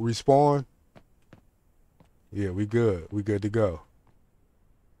respawn, yeah, we good. We good to go.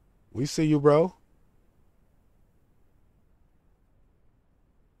 We see you, bro.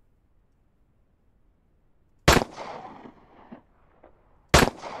 Oh,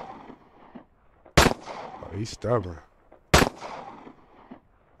 he's stubborn.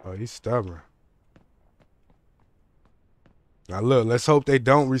 Oh, he's stubborn. Now, look, let's hope they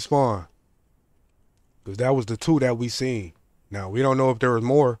don't respawn. Because that was the 2 that we seen. Now, we don't know if there was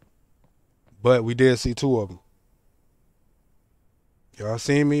more, but we did see 2 of them. Y'all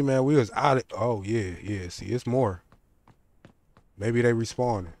seen me, man? We was out of... Oh, yeah, yeah. See, it's more. Maybe they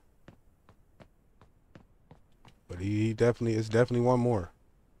respawning. But he definitely... It's definitely one more.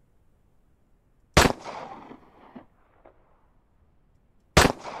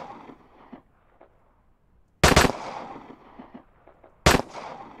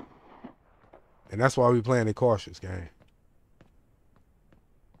 And that's why we playing it cautious, gang.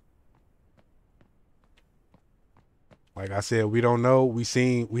 Like I said, we don't know. We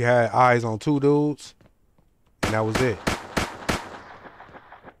had eyes on 2 dudes, and that was it.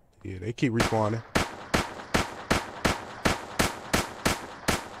 Yeah, they keep respawning.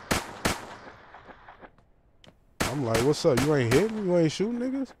 I'm like, what's up? You ain't hitting? You ain't shooting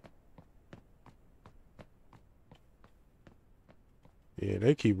niggas? Yeah,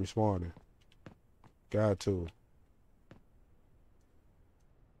 they keep responding. Got to.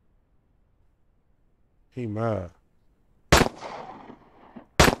 He mad.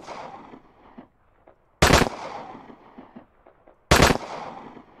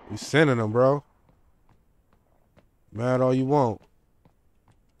 We sending them, bro. Mad all you want.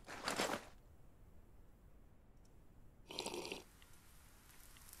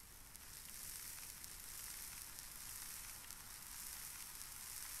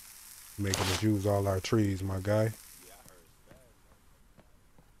 Making us use all our trees, my guy. Yeah, I heard spaz.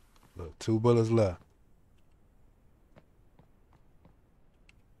 Look, 2 bullets left.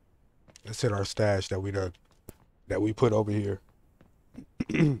 Let's hit our stash that we put over here.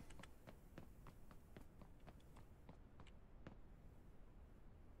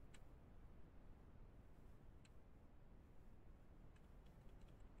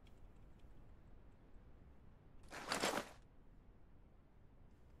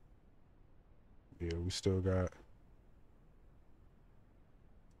 Yeah, we still got.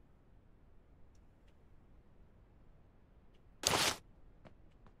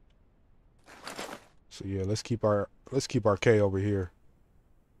 So yeah, let's keep our K over here.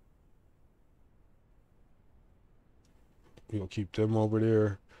 We'll keep them over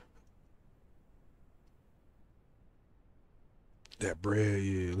there. That bread,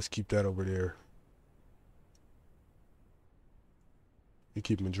 yeah, let's keep that over there. We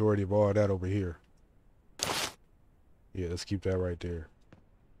keep majority of all that over here. Yeah, let's keep that right there.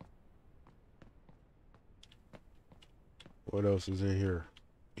 What else is in here?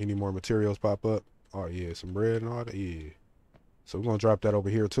 Any more materials pop up? Oh yeah, some bread and all that. Yeah. So we're gonna drop that over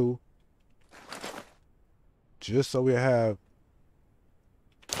here too. Just so we have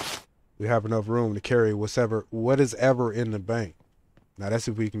enough room to carry what is ever in the bank. Now that's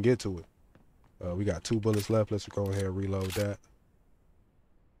if we can get to it. We got 2 bullets left. Let's go ahead and reload that.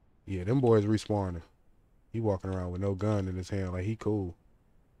 Yeah, them boys respawning. He walking around with no gun in his hand like he cool.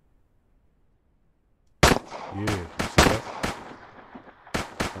 Yeah, you see that?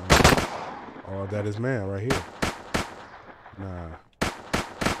 All that is man right here. Nah.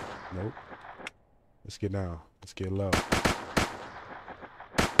 Nope. Let's get down. Let's get low.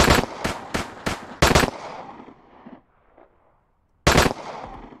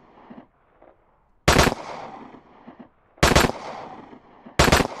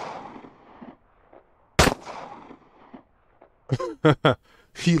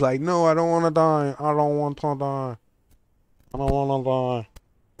 He like, no, I don't want to die. I don't want to die. I don't want to die.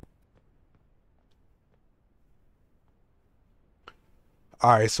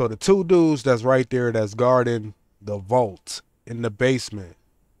 All right, so the 2 dudes that's right there that's guarding the vault in the basement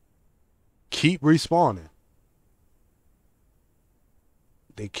keep respawning.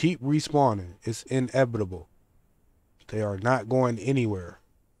 They keep respawning. It's inevitable. They are not going anywhere.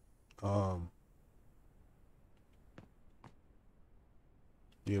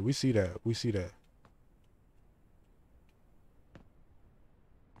 Yeah, we see that. We see that.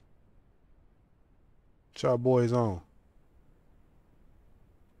 What y'all boys on?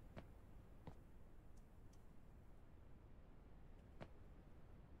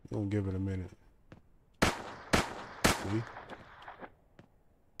 Gonna give it a minute. See?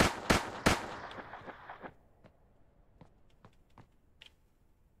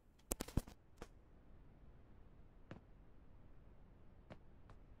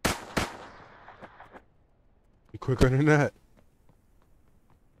 You quicker than that.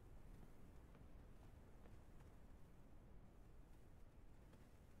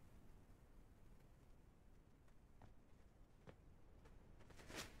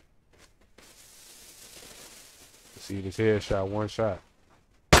 See this headshot, 1 shot.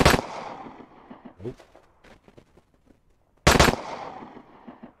 Nope.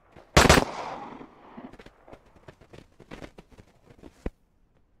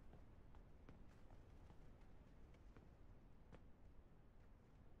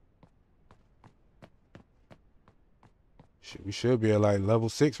 Shit, we should be at like level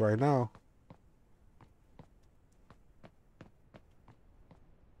 6 right now.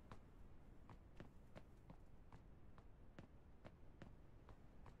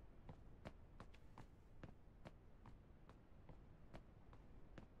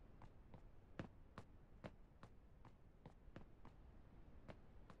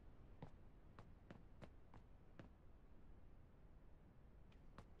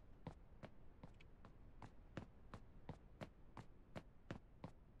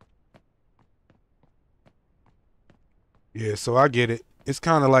 Yeah, so I get it. It's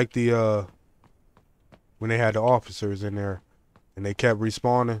kind of like the when they had the officers in there and they kept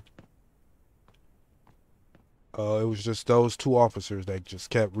respawning. It was just those two officers that just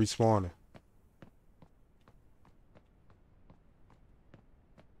kept respawning.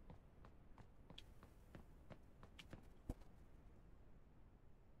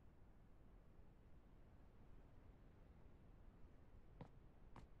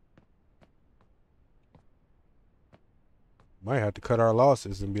 Might have to cut our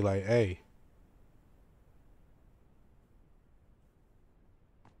losses and be like, hey,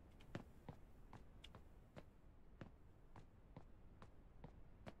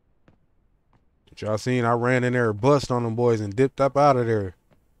 y'all seen I ran in there, bust on them boys, and dipped up out of there.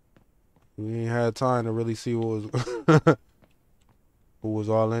 We ain't had time to really see what was who was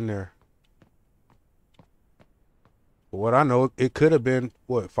all in there. But what I know, it could have been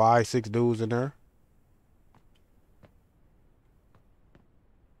what 5, 6 dudes in there.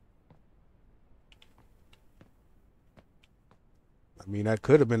 I mean, that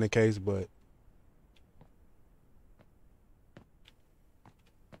could have been the case, but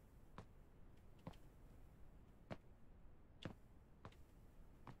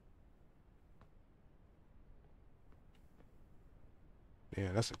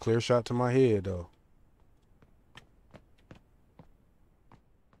yeah, that's a clear shot to my head though.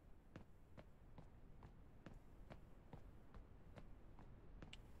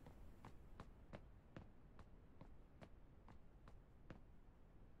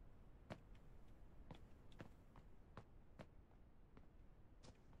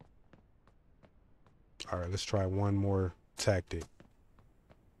 All right, let's try one more tactic.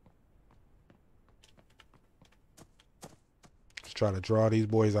 Let's try to draw these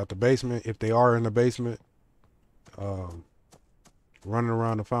boys out the basement. If they are in the basement, um, running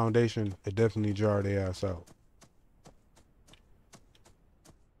around the foundation, it definitely jar their ass out.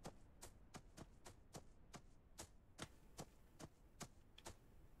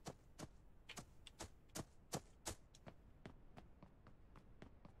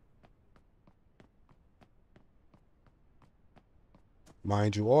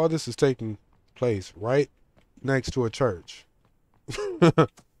 Mind you, all this is taking place right next to a church.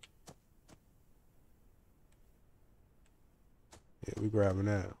 Yeah, we grabbing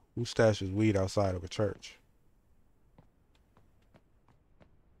that. Who stashes weed outside of a church?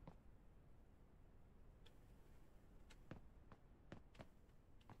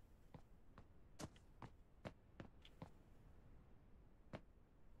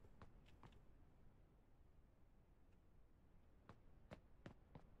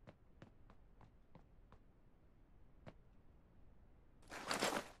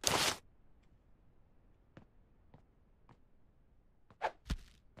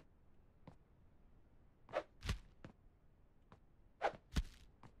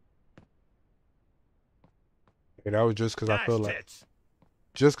 Hey, that was just because I Gosh, felt like, tits.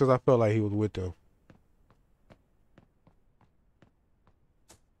 he was with them.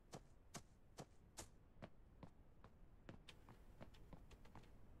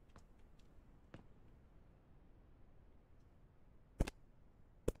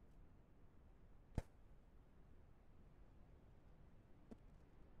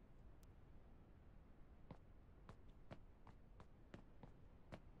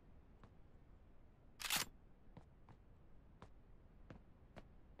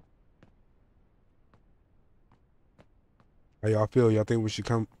 How y'all feel? Y'all think we should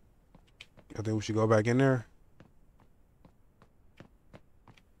come? Y'all think we should go back in there?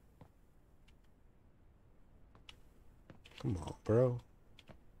 Come on, bro.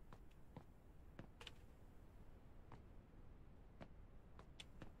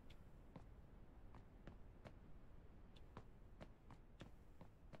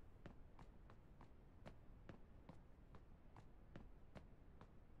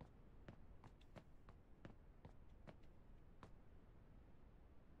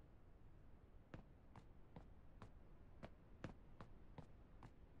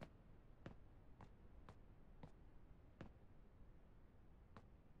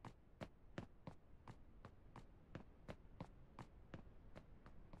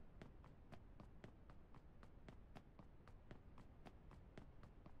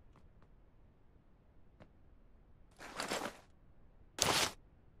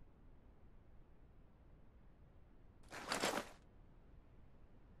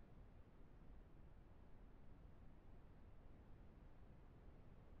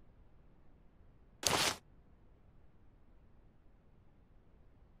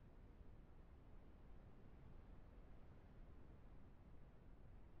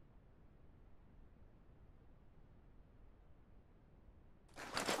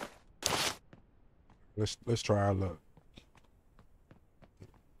 Let's try our luck.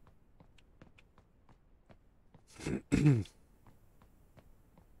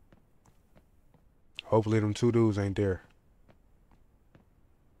 Hopefully them two dudes ain't there.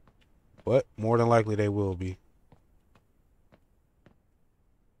 But more than likely they will be.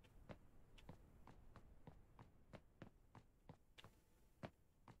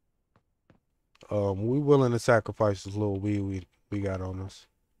 We willing to sacrifice this little weed we got on us.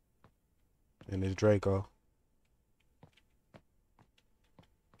 And this Draco.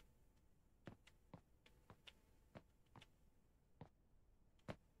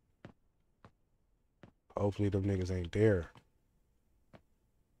 Hopefully them niggas ain't there.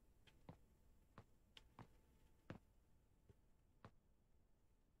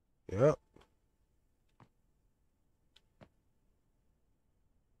 Yep.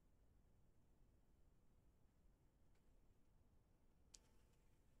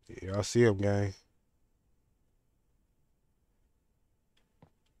 Yeah, I see him, gang.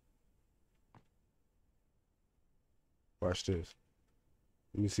 Watch this.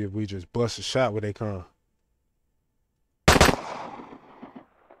 Let me see if we just bust a shot where they come.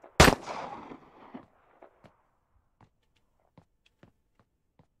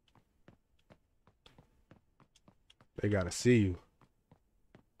 They gotta see you.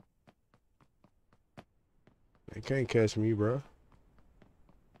 They can't catch me, bro.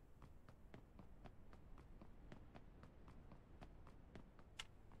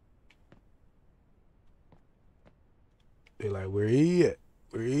 They like, where he at?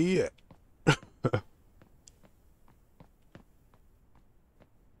 Where he at? Nah,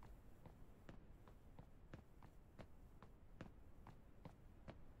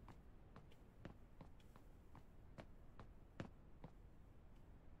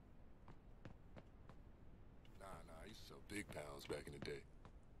 I used to sell big pounds back in the day.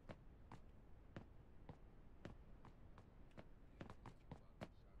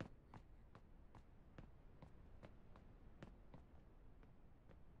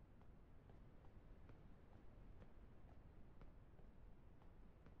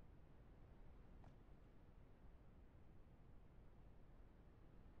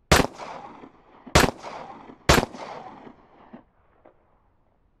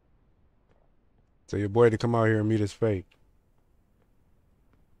 So your boy to come out here and meet his fate.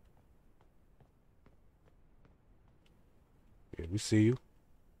 Yeah, we see you.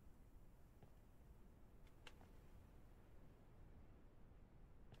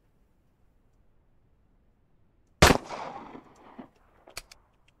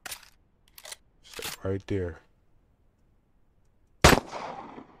 Stay right there.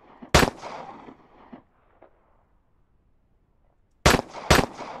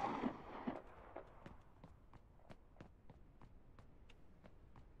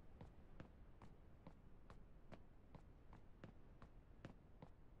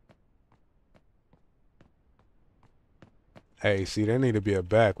 Hey, see, there need to be a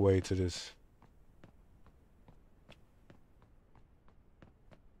back way to this.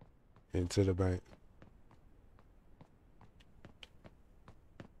 Into the bank.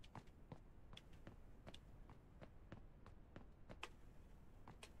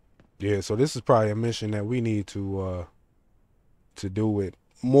 Yeah, so this is probably a mission that we need to do with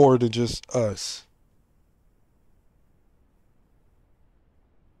more than just us.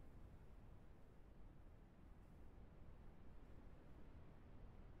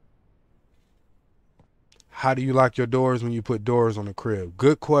 How do you lock your doors when you put doors on the crib?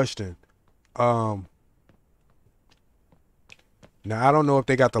 Good question. Um, Now I don't know if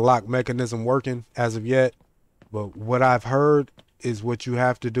they got the lock mechanism working as of yet, but what I've heard is what you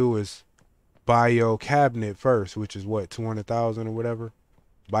have to do is buy your cabinet first, which is what, 200,000 or whatever.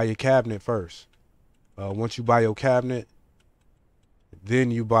 Buy your cabinet first. Once you buy your cabinet, then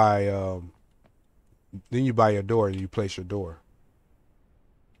you buy your door and you place your door.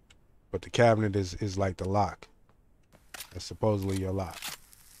 But the cabinet is like the lock. That's supposedly your lock.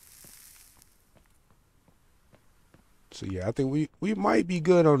 So yeah, I think we might be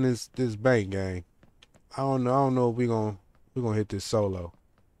good on this bank gang. I don't know if we're gonna hit this solo.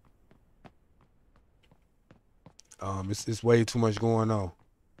 It's way too much going on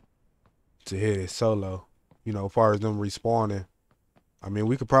to hit it solo. You know, as far as them respawning. I mean,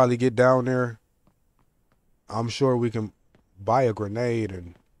 we could probably get down there. I'm sure we can buy a grenade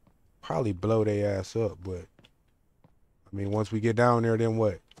and probably blow their ass up, but I mean, once we get down there, then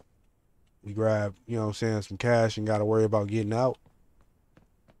what? We grab, you know what I'm saying, some cash and gotta worry about getting out.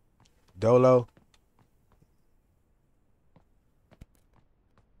 Dolo.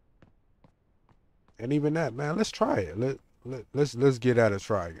 And even that, man, let's try it. Let's get at a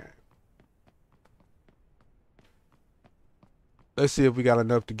try game. Let's see if we got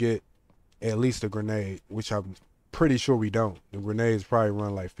enough to get at least a grenade, which I'm pretty sure we don't. The grenades probably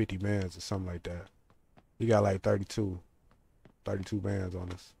run like 50 bands or something like that. We got like 32 bands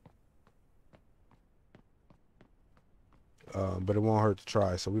on us. But it won't hurt to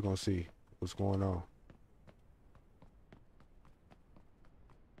try, so we're gonna see what's going on.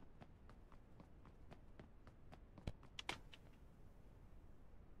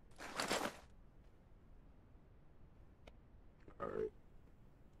 All right.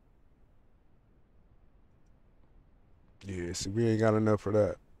 Yeah, see, we ain't got enough for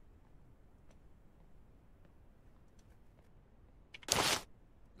that.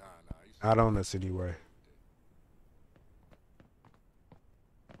 Nah, you Not on us anyway.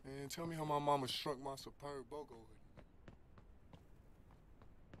 Man, tell me how my mama shrunk my superb BOGO hoodie.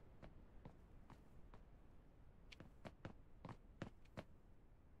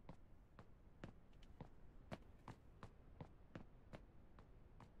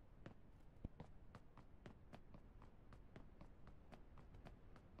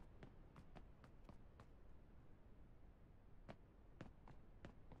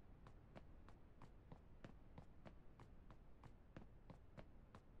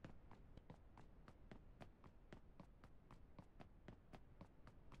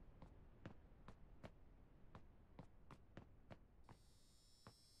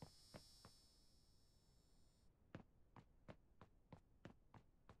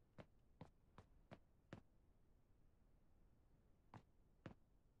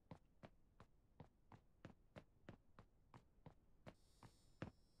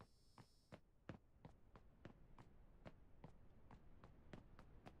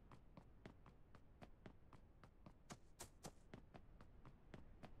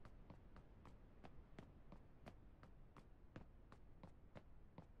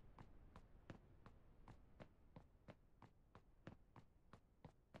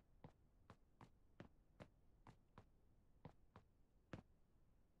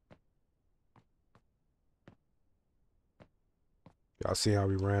 Y'all see how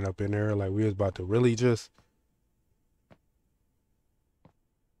we ran up in there? Like we was about to really just.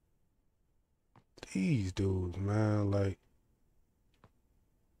 These dudes, man. Like,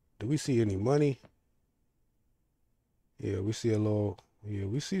 do we see any money? Yeah, we see a little. Yeah,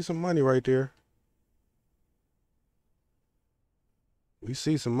 we see some money right there. We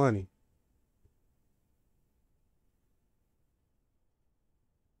see some money.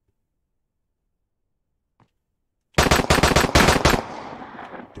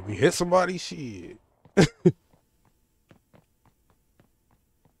 Did we hit somebody? Shit.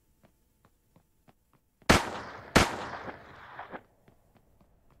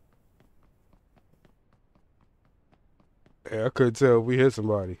 Yeah, I couldn't tell if we hit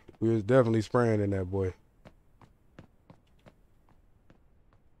somebody. We was definitely spraying in that boy.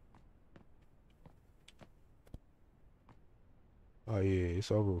 Oh yeah,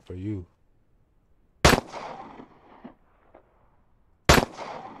 it's over for you.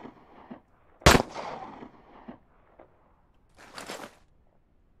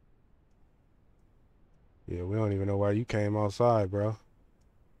 Yeah, we don't even know why you came outside, bro.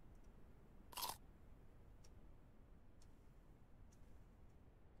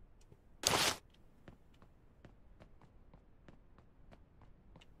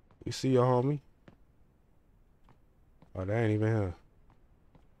 You see your homie? Oh, that ain't even him.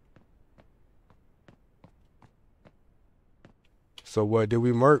 So what, did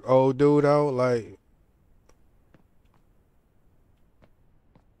we murk old dude out? Like,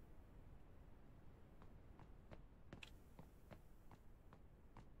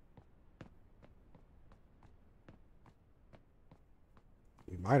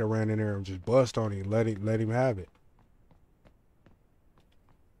 we might have ran in there and just bust on him, let him have it.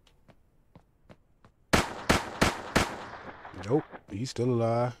 Nope, he's still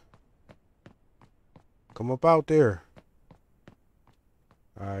alive. Come up out there.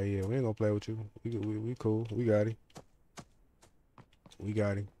 Alright, yeah, we ain't gonna play with you. We cool. We got him. We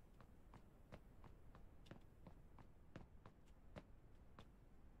got him.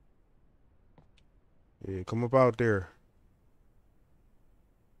 Yeah, come up out there.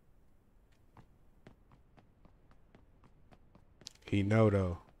 He know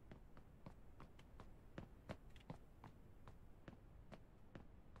though.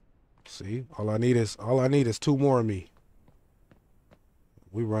 See, all I need is two more of me.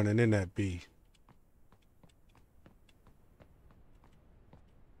 We running in that B.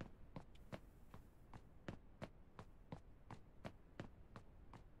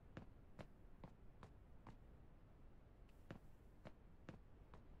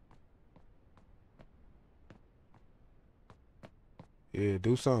 Yeah,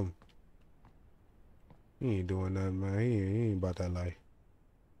 do something. He ain't doing nothing, man. He ain't about that life.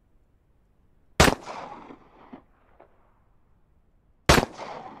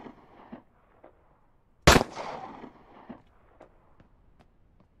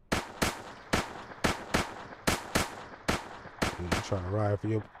 You trying to ride for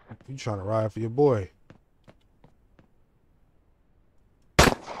your, you trying to ride for your boy.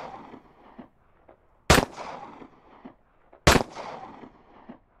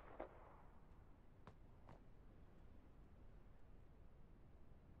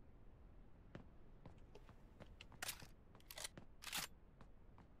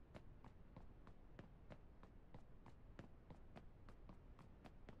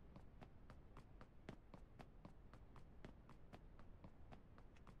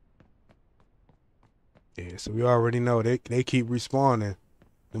 Yeah, so we already know they keep respawning.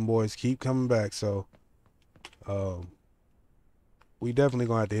 Them boys keep coming back, so um we definitely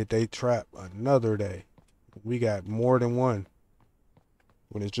gonna have to hit they trap another day. We got more than one.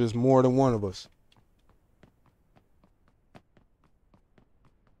 When it's just more than one of us.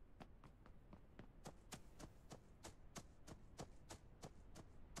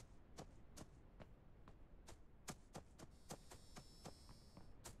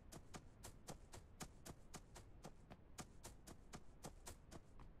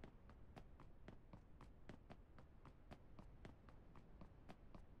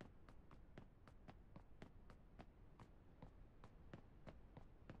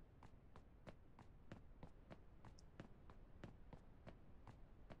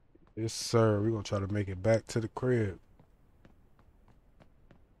 Yes, sir. We're gonna try to make it back to the crib.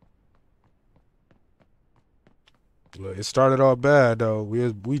 Look, it started off bad though.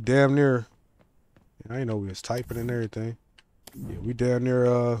 We damn near. I didn't know we was typing and everything. Yeah, we damn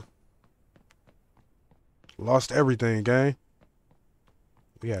near lost everything, gang.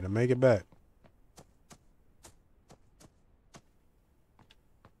 We had to make it back.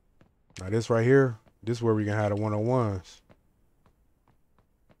 Now this right here, this is where we can have the 101s.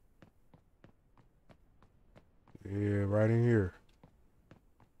 Yeah, right in here.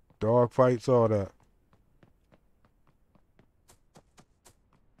 Dog fights, all that.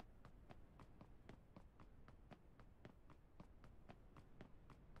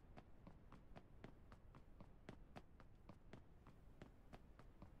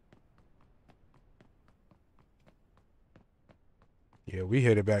 Yeah, we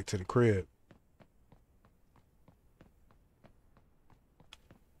headed back to the crib.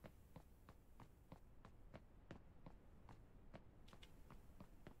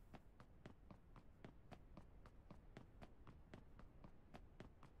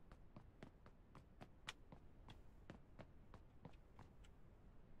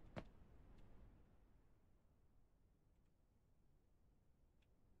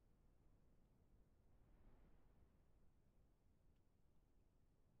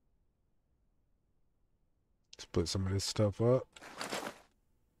 Split some of this stuff up.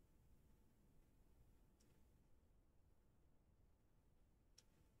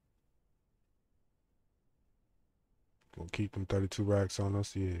 We'll keep them 32 racks on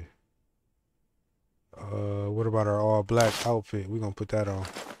us, yeah. What about our all black outfit? We're gonna put that on.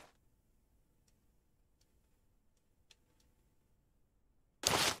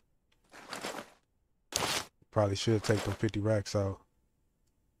 Probably should take them 50 racks out.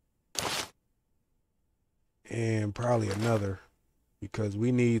 And probably another, because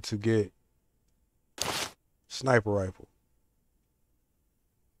we need to get sniper rifle.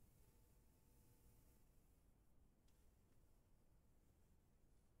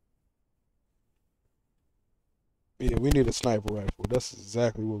 Yeah, we need a sniper rifle. That's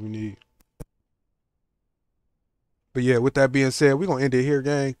exactly what we need. But yeah, with that being said, we're gonna end it here,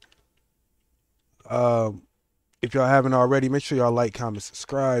 gang. Um, if y'all haven't already, make sure y'all like, comment,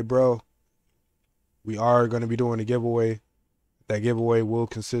 subscribe, bro. We are gonna be doing a giveaway. That giveaway will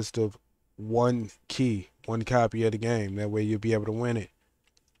consist of one key, one copy of the game. That way you'll be able to win it.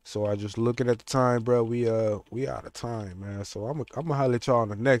 So I just looking at the time, bro. We out of time, man. So I'm gonna holler at y'all on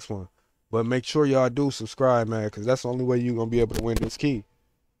the next one. But make sure y'all do subscribe, man, because that's the only way you're gonna be able to win this key.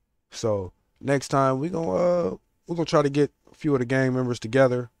 So next time we're gonna try to get a few of the gang members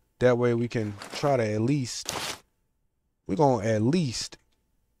together. That way we can try to we're gonna at least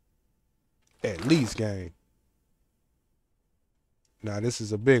gang. Now this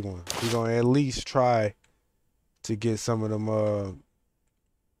is a big one. We're gonna at least try to get some of them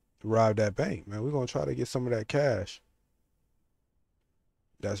rob that bank, man. We're gonna try to get some of that cash.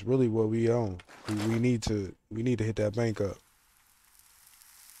 That's really what we own. We need to hit that bank up.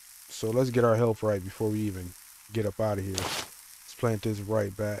 So let's get our health right before we even get up out of here. plant this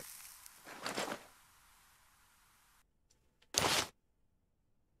right back.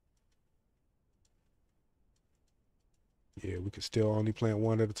 Yeah, we can still only plant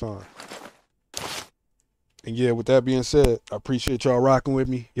one at a time. And yeah, with that being said, I appreciate y'all rocking with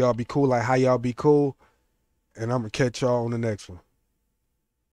me. Y'all be cool like how y'all be cool. And I'm going to catch y'all on the next one.